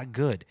whatever. It's not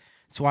good.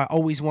 So I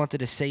always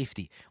wanted a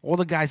safety. All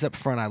the guys up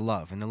front I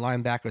love, and the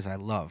linebackers I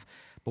love.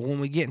 But when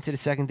we get into the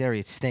secondary,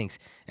 it stinks.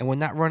 And we're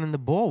not running the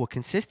ball with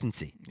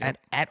consistency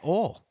at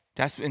all.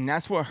 That's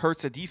what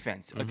hurts a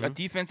defense. A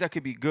defense that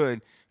could be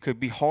good could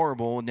be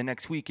horrible the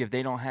next week if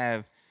they don't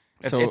have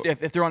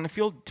if they're on the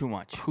field too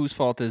much. Whose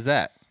fault is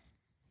that?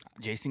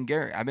 Jason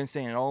Garrett. I've been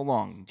saying it all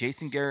along.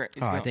 Jason Garrett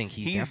is I think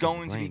he's definitely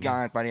going to be blamed,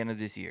 gone by the end of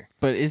this year.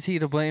 But is he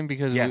to blame?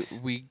 Because Yes.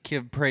 we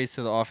give praise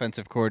to the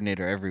offensive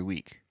coordinator every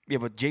week. Yeah,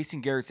 but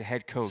Jason Garrett's a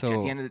head coach.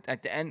 So-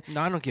 At the end,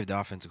 No, I don't give the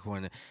offensive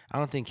coordinator. I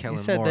don't think You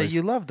Kellen said Moore that is-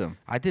 you loved him.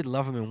 I did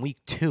love him in week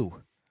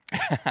 2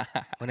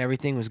 when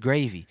everything was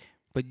gravy.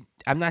 But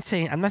I'm not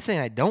saying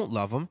I don't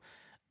love him,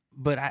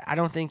 but I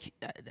don't think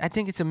I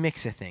think it's a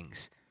mix of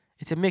things.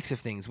 It's a mix of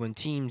things when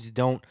teams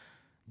don't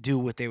do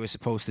what they were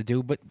supposed to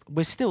do, but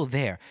we're still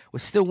there. We're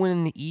still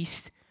winning the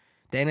East,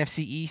 the NFC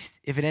East.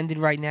 If it ended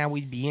right now,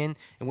 we'd be in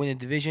and win the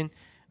division.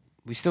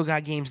 We still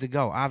got games to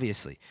go,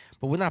 obviously,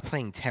 but we're not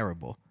playing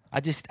terrible.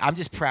 I'm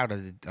just proud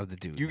of the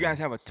dude. you man. guys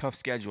have a tough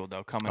schedule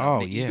though coming Oh,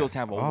 up. The yeah. Eagles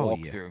have a Oh,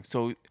 yeah. walkthrough,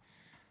 so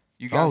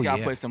you guys Oh, got to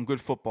yeah. play some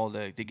good football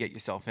to get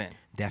yourself in.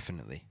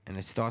 Definitely, and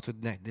it starts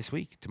with this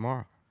week,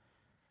 tomorrow.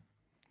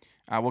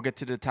 We'll get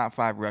to the top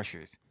 5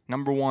 rushers.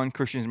 Number 1,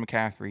 Christian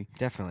McCaffrey,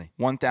 Definitely,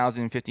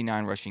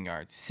 1,059 rushing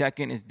yards.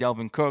 Second is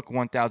Delvin Cook,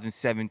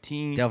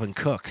 1,017. Delvin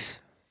Cooks.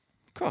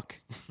 Cook.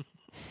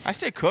 I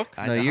said Cook.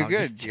 I No, know, you're I'm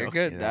good. just You're joking.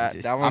 good. I'm That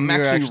just- that one I'm you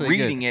were actually good.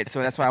 reading it,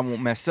 so that's why I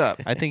won't mess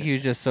up. I think he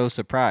was just so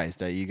surprised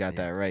that you got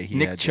that right. He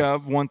Nick had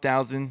Chubb,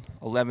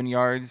 1,011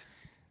 yards.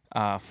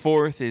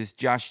 Fourth is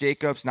Josh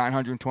Jacobs,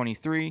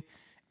 923.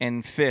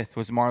 And fifth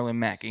was Marlon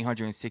Mack,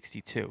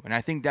 862. And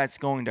I think that's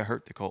going to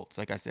hurt the Colts,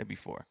 like I said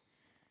before.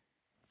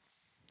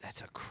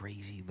 That's a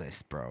crazy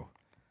list, bro.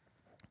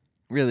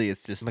 Really,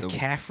 it's just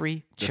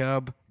McCaffrey,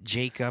 Chubb,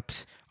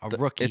 Jacobs, a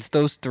rookie. It's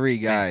those 3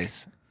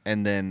 guys,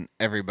 and then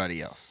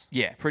everybody else,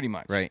 Yeah, pretty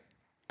much. right?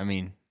 I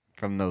mean,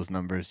 from those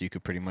numbers, you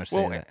could pretty much say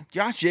Well, that.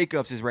 Josh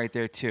Jacobs is right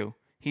there too.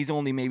 He's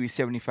only maybe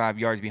 75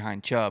 yards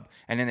behind Chubb,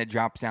 and then it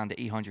drops down to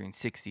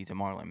 860 to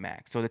Marlon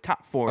Mack. So the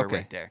top four are Okay.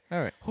 right there.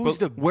 All right. Who's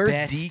But the where's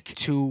best Zeke?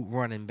 2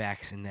 running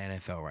backs in the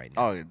NFL right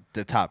now? Oh,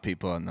 the top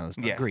people on those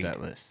Yes.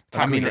 that list.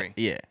 Top I mean, three.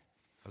 yeah,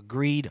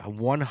 Agreed,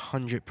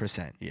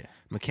 100%. yeah.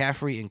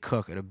 McCaffrey and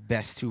Cook are the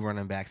best 2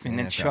 running backs in And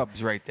the then NFL.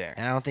 Chubb's right there.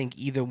 And I don't think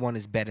either one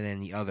is better than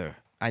the other.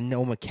 I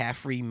know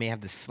McCaffrey may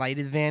have the slight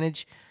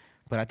advantage,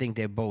 but I think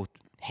they're both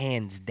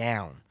hands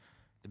down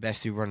the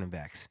best 2 running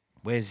backs.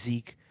 Where's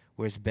Zeke?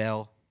 Where's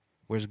Bell?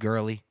 Where's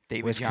Gurley?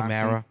 David Where's Johnson.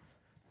 Kamara?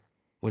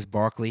 Where's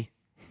Barkley?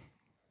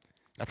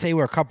 I'll tell you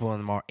where a couple of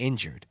them are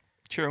injured.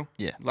 True.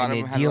 Yeah. A lot And of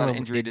them had a lot of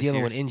injury they're this dealing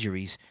year. with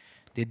injuries.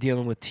 They're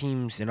dealing with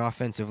teams and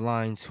offensive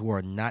lines who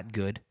are not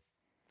good.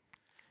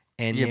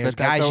 And Yeah, there's but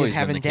that's guys always just been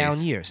having the down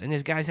case. years. And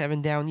there's guys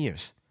having down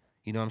years.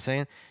 You know what I'm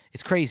saying?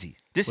 It's crazy.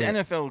 This Wait,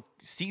 NFL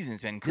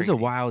season's been This crazy. is a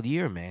wild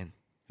year, man.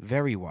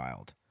 Very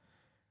wild.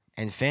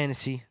 And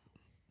fantasy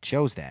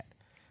shows that.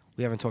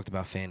 We haven't talked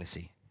about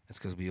fantasy. That's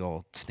because we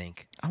all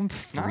stink. I'm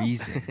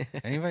freezing.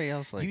 Anybody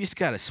else like you just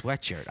got a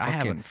sweatshirt. I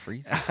have fucking a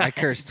freezing? I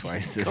cursed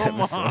twice this Come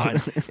episode. on.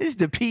 This is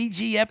the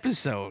PG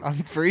episode.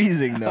 I'm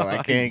freezing though.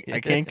 I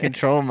can't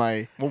control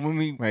my Well, when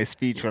we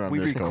speech when I'm we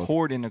this cold.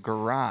 record in a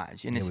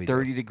garage and Yeah, it's we do.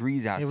 30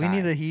 degrees Yeah, outside. we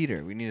need a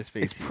heater. We need a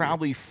space. It's heater.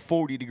 probably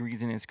 40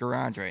 degrees in this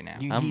garage right now.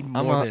 You I'm- need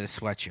I'm more a- than a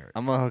sweatshirt.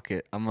 I'm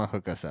gonna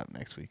hook us up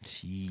next week.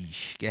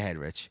 Sheesh. Go ahead,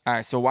 Rich. All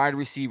right, so wide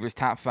receivers,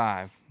 top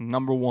 5.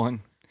 Number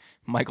 1,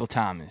 Michael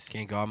Thomas.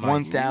 Can't go on my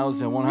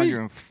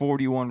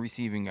 1,141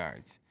 receiving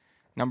yards.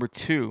 Number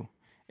 2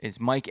 is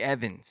Mike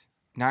Evans,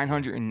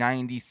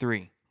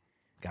 993.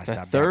 Gotta The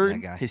stop doubting third, that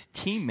guy. his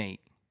teammate,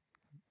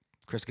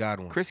 Chris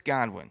Godwin. Chris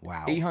Godwin,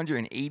 Wow.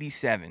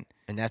 887.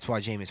 And that's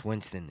why Jameis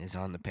Winston is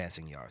on the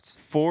passing yards.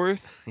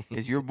 Fourth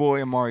is your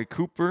boy Amari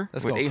Cooper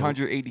Let's with go, Coop.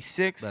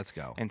 886. Let's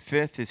go. And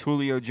fifth is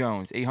Julio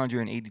Jones,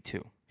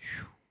 882.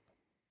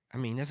 I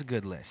mean, that's a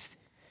good list.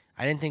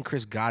 I didn't think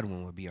Chris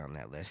Godwin would be on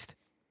that list.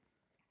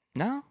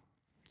 No,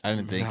 I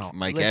didn't think No,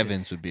 Mike listen,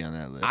 Evans would be on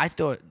that list. I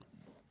thought,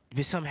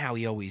 but somehow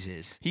he always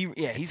is.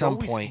 At he's some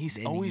always, point he's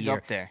in the always year,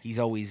 up there. He's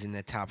always in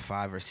the top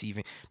 5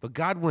 receiving. But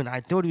Godwin, I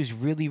thought he was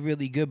really,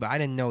 really good, but I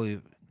didn't know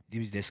he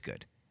was this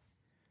good.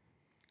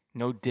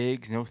 No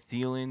Diggs, no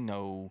Thielen,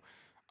 no.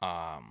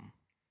 I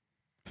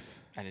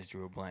just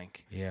drew a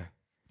blank. Yeah,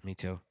 me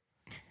too.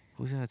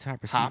 Who's in the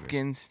top receivers?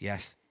 Hopkins.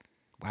 Yes.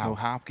 No Wow.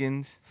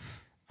 Hopkins.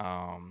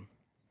 Tariq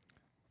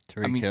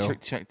I mean, Hill.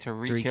 Tariq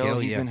Tariq Hill, Hill,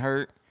 he's yeah. been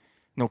hurt.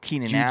 No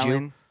Keenan Juju.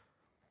 Allen.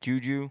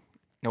 Juju.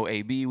 No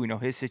AB. We know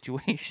his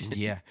situation.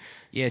 Yeah.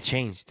 Yeah, it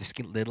changed.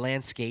 The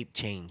landscape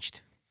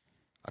changed.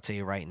 I'll tell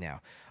you right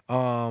now.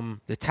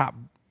 The top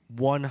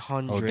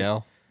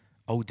 100.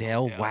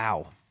 Odell. Yeah.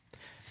 Wow.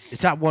 The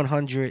top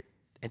 100.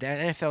 And the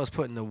NFL is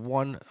putting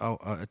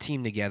a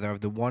team together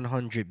of the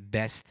 100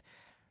 best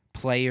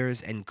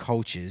players and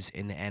coaches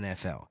in the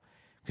NFL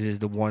because it's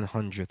the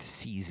 100th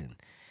season.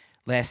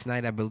 Last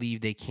night, I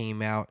believe they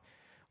came out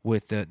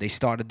with they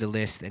started the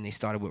list and they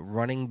started with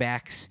running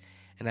backs,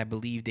 and I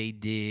believe they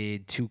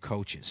did 2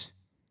 coaches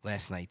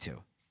last night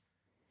too.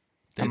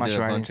 They I'm not did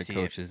sure, a I bunch didn't of see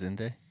it. coaches, didn't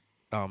they?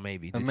 Oh,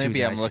 maybe. Or The two maybe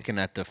that I I'm see. looking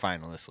at the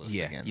finalist list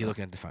Yeah, again. you're though.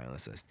 looking at the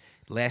finalist list.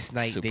 Last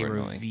night they Super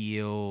annoying.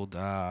 revealed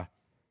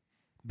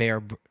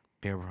Bear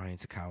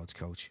Bryant's a college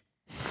coach.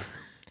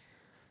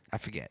 I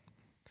forget.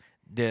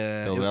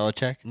 Bill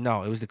Belichick.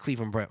 No, it was the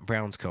Cleveland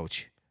Browns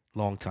coach,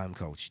 longtime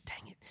coach.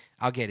 Dang it,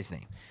 I'll get his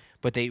name.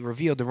 But they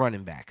revealed the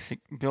running backs.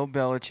 Bill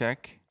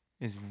Belichick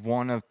is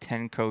one of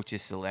 10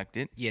 coaches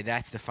selected. Yeah,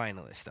 that's the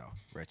finalist though.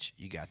 Rich,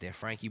 you got there.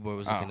 Frankie Boy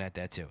was Oh. looking at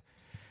that too.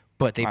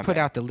 But they My put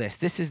bad. out the list.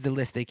 This is the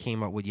list they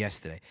came up with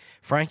yesterday.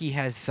 Frankie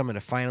has some of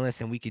the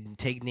finalists, and we can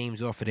take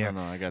names off of there.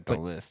 No, I got the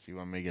but- list. You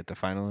want me to get the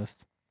finalist?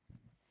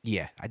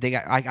 Yeah,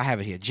 I have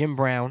it here. Jim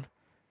Brown,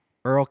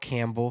 Earl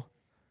Campbell,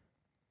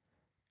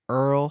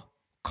 Earl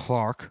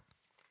Clark.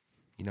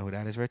 You know who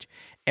that is, Rich?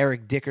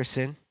 Eric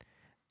Dickerson,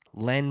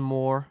 Len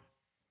Moore.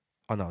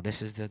 Oh no,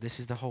 this is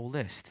the whole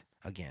list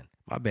again.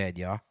 My bad,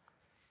 y'all.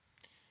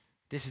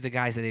 This is the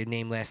guys that they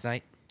named last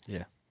night.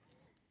 Yeah.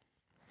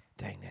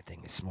 Dang, that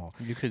thing is small.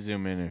 You could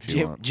zoom in if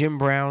you want. Jim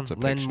Brown, It's a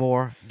Len picture.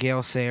 Moore,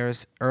 Gail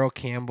Sayers, Earl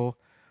Campbell,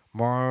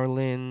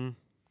 Marlon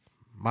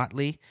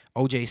Motley,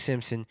 O.J.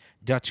 Simpson,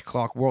 Dutch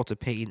Clark, Walter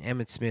Payton,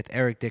 Emmett Smith,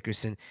 Eric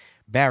Dickerson,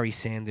 Barry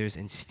Sanders,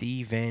 and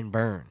Steve Van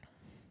Buren.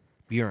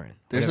 There's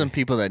whatever. some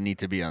people that need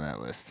to be on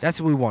that list.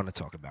 That's what we want to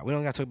talk about. We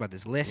don't got to talk about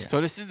this list.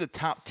 So this is the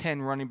top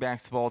 10 running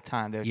backs of all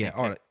time. They're Yeah,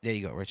 thinking. all right, there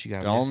you go, Rich. You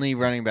got The it. only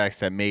running backs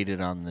that made it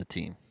on the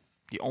team.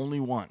 The only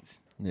ones.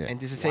 Yeah. And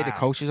does it say the Wow.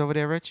 coaches over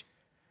there, Rich?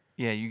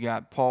 Yeah, you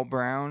got Paul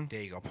Brown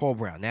There you go. Paul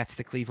Brown. That's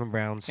the Cleveland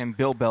Browns and and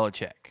Bill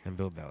Belichick.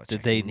 Bill Belichick.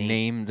 Did they named-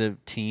 name the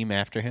team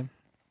after him?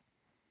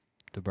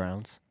 The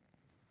Browns.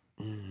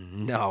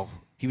 No,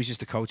 he was just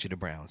the coach of the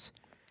Browns.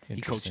 He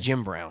coached Interesting.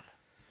 Jim Brown.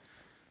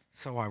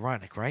 So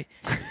ironic, right?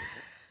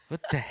 What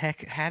the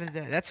heck? How did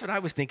that? That's what I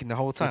was thinking the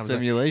whole time. I was like,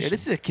 simulation. yeah,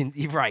 this is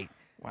you're right.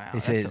 Wow,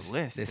 This that's is a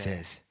list. This there.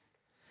 is.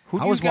 Who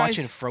do I you was guys-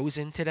 watching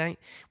Frozen today.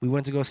 We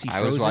went to go see I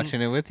Frozen was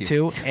watching it with you.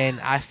 too, and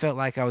I felt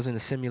like I was in a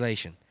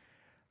simulation.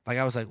 Like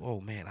I was like,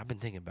 oh man, I've been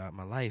thinking about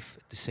my life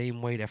the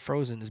same way that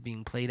Frozen is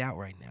being played out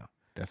right now.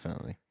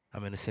 Definitely.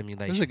 I'm in a It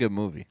simulation. was a good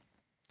movie.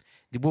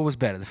 What was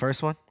better, the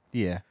first one?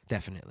 Yeah,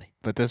 Definitely.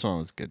 but this one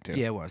was good too.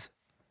 Yeah, it was.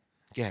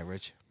 Go ahead,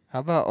 Rich. How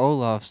about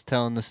Olaf's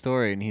telling the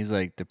story and he's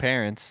like, the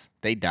parents,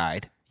 they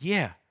died.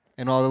 Yeah.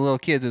 And all the little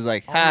kids is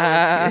like, All the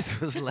ha kids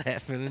was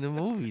laughing in the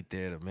movie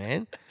theater,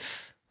 man.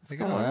 What's Like,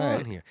 going alright.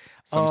 on here?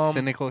 Some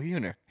cynical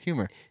humor.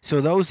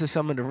 So those are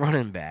some of the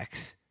running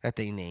backs that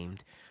they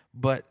named,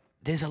 but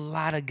there's a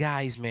lot of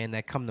guys, man,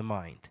 that come to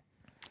mind.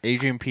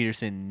 Adrian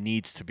Peterson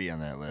needs to be on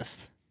that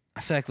list.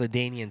 I feel like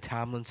LaDainian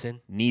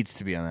Tomlinson. Needs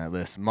to be on that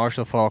list.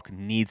 Marshall Falk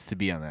needs to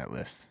be on that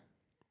list.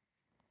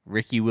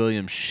 Ricky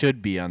Williams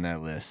should be on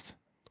that list.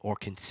 Or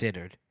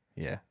considered.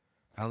 Yeah.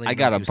 I, don't even I know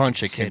got if a he was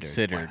bunch of considered.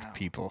 considered Wow.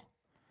 people.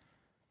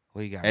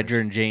 What you got, Rich?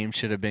 Edgerrin James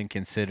should have been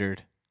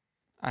considered.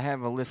 I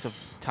have a list of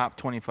top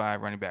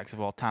 25 running backs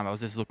of all time. I was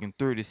just looking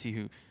through to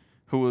see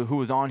who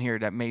was on here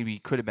that maybe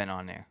could have been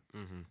on there.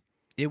 Mm-hmm.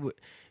 It would.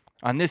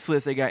 On this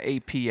list, they got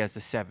AP as the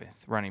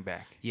 7th running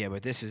back. Yeah,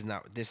 but this is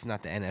not the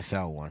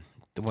NFL one.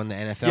 The one the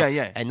NFL. Yeah,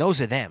 yeah. And those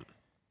are them.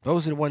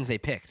 Those are the ones they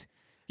picked.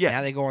 Yes.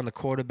 Now they go on the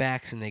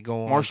quarterbacks and they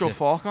go on. Marshall to,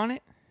 Falk on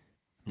it?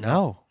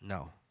 No.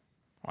 No.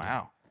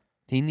 Wow.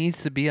 He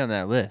needs to be on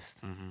that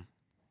list. Mm-hmm.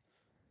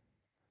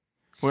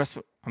 Well, that's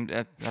what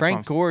Frank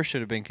I'm- Gore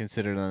should have been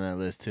considered on that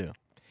list too.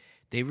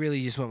 They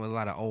really just went with a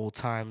lot of old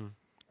time,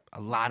 I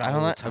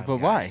don't old time but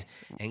why? guys.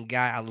 And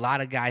a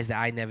lot of guys that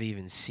I never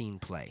even seen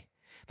play.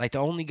 Like the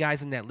only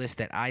guys in that list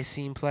that I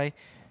seen play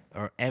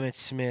are Emmitt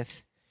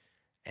Smith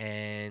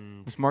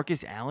and Was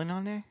Marcus Allen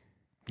on there?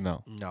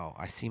 No. no,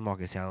 I see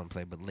Marcus Allen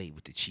play, but late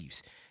with the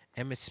Chiefs.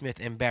 Emmitt Smith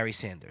and Barry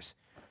Sanders.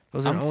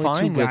 Those are I'm the only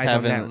fine two with guys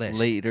on that having list.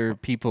 later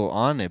people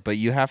on it, but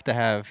you have to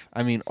have,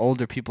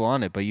 older people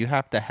on it, but you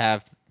have to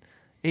have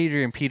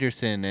Adrian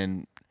Peterson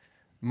and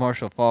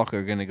Marshall Falk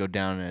are going to go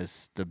down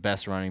as the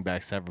best running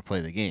backs to ever play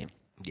the game.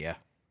 Yeah.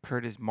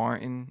 Curtis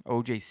Martin,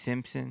 O.J.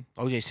 Simpson.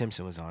 O.J.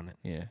 Simpson was on it.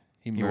 Yeah.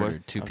 He He murdered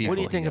was? two Okay. people. What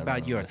do you he think got on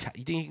about the your? list.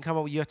 You think you can come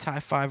up with your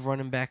top 5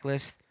 running back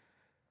list?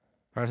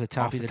 Right at the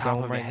top Off of the top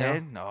dome of right my now.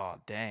 head? Oh,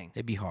 dang.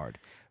 It'd be hard.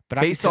 But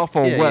Based I off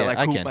of Yeah, what? yeah, Like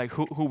I who? can. Like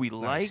who we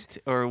Nice. liked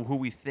or who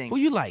we think who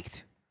you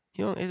liked.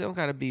 You know, it don't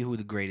gotta be who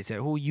the greatest.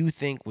 Who you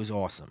think was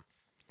awesome.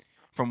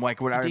 from like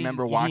what I Do you-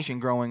 remember you- watching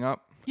growing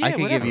up. Yeah, I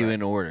could whatever. give you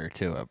in order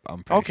too.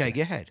 I'm pretty Okay, sure.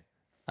 go ahead.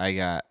 I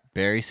got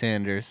Barry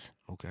Sanders,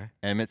 Okay.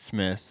 Emmitt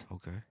Smith,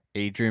 Okay.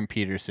 Adrian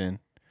Peterson,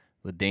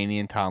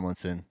 LaDainian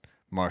Tomlinson,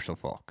 Marshall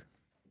Falk.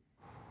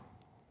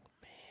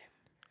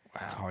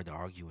 It's hard to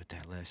argue with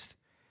that list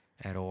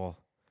at all.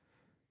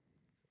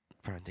 I'm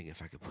trying to think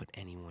if I could put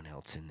anyone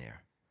else in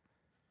there.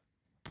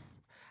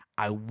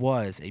 I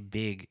was a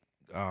big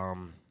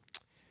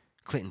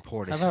Clinton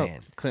Portis How about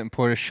fan. Clinton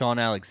Porter, Sean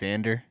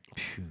Alexander?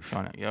 Phew.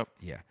 Yep.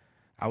 Yeah.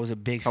 I was a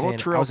big How fan. about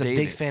I Terrell was a big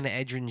Davis? fan of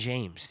Edgerrin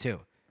James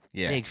too.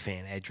 Yeah. Big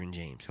fan of Edgerrin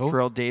James. Who?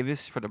 Terrell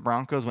Davis for the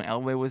Broncos when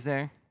Elway was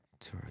there.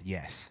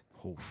 Yes.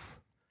 Oof.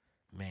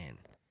 Man.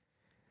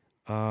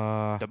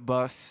 The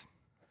bus.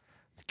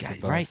 God,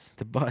 The right? bus.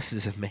 The bus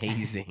is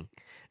amazing.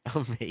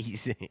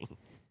 Amazing.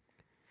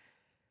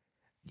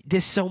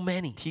 There's so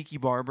many. Tiki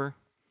Barber.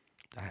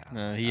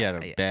 No, he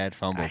had a bad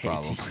fumble I hate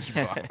problem. Tiki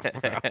Barber,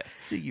 bro.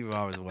 Tiki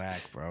Barber's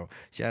whack, bro.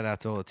 Shout out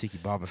to all the Tiki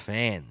Barber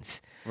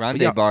fans.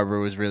 Rondé yo- Barber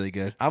was really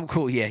good. I'm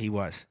cool. Yeah, he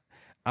was.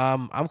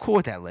 I'm cool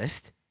with that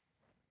list.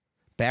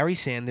 Barry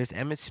Sanders,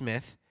 Emmitt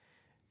Smith,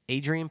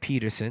 Adrian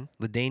Peterson,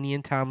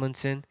 LaDainian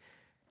Tomlinson,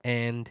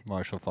 and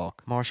Marshall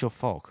Falk. Marshall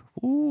Falk.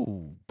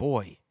 Ooh,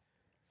 boy.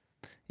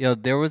 Yo,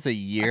 there was a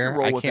year,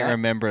 roll I with can't that.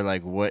 remember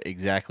like what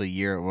exactly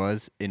year it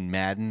was in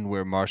Madden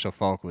where Marshall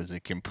Falk was a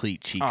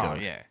complete cheat Oh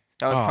code. yeah.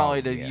 That was Oh, probably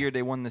the yeah. year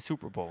they won the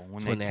Super Bowl when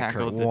That's they when they had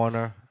Kurt tackled. The,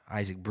 Warner,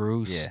 Isaac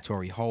Bruce, Yeah.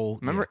 Torrey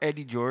Holt. remember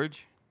Eddie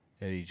George?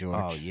 Eddie George.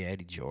 Oh yeah,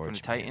 Eddie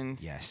George. the man.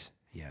 Titans? Yes,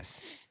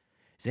 yes.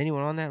 Is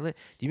anyone on that list?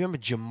 Do you remember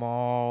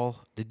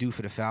Jamal, the dude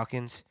for the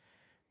Falcons?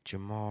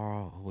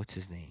 Jamal, what's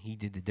his name? He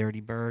did the Dirty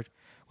Bird.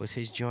 What's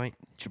his joint?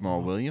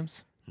 Jamal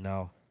Williams?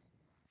 No.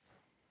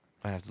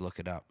 I'd have to look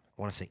it up.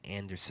 I want to say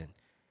Anderson.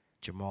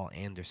 Jamal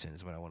Anderson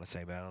is what I want to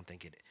say, but I don't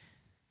think it.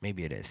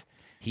 Maybe it is.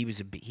 He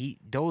was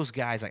those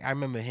guys, like I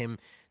remember him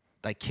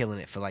like killing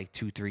it for like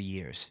 2-3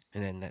 years,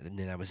 and then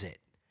that was it.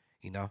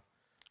 You know?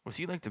 Was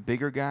he like the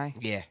bigger guy?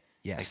 Yeah.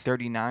 Yes. Like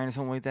 39 or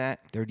something like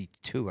that?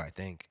 32, I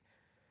think,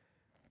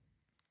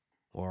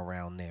 or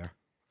around there.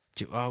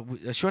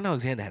 Sean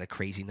Alexander had a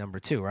crazy number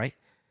too, right?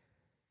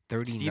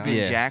 39. Steven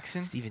Yeah.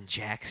 Jackson? Steven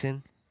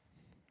Jackson.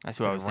 That's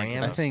for what I the was thinking.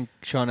 Rams. I of. think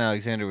Sean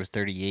Alexander was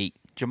 38.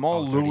 Jamal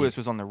Oh, Lewis 38.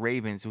 was on the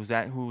Ravens. Was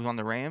that who was on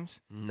the Rams?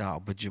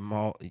 No, but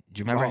Jamal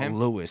Remember him?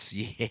 Lewis,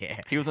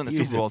 yeah, He was on the he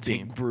Super Bowl was a big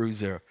team.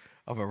 bruiser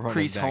of a running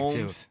Priest back Holmes.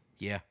 too.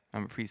 Yeah,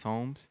 Remember Priest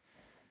Holmes?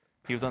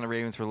 He was on the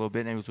Ravens for a little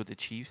bit and he was with the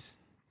Chiefs.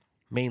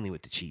 mainly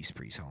with the Chiefs.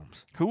 Priest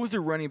Holmes. Who was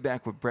the running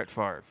back with Brett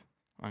Favre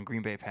on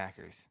Green Bay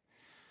Packers?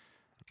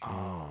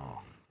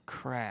 Oh,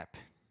 crap.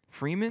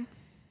 Freeman?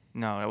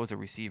 No, that was a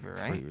receiver,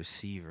 right? Free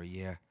receiver,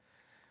 yeah.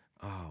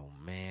 Oh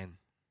man,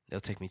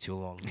 it'll take me too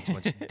long. Too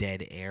much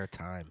dead air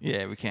time.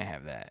 Yeah, we can't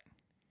have that.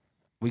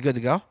 We good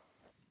to go?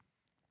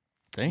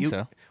 Think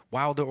so.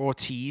 Wilder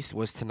Ortiz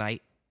was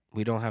tonight.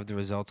 We don't have the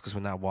results because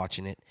we're not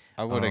watching it.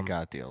 I would have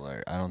got the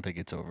alert. I don't think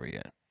it's over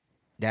yet.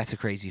 That's a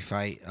crazy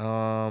fight.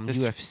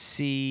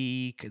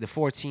 UFC the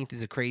 14th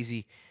is a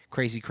crazy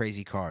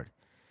card.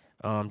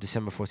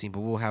 December 14th, but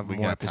we'll have We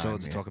more got time,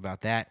 episodes to yeah. talk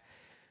about that.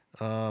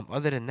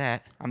 Other than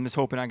that, I'm just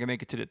hoping I can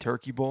make it to the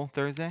Turkey Bowl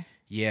Thursday.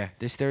 yeah,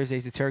 this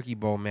Thursday's the Turkey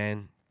Bowl,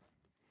 man.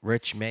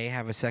 Rich may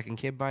have a second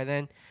kid by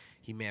then.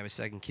 He may have a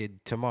second kid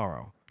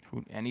tomorrow.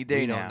 Any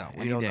day don't now. know.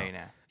 We Any don't day know.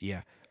 now.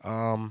 Yeah.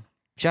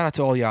 Shout out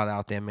to all y'all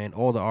out there, man.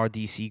 All the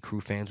RDC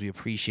crew fans, we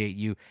appreciate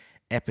you.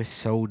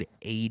 Episode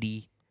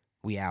 80,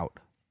 we out.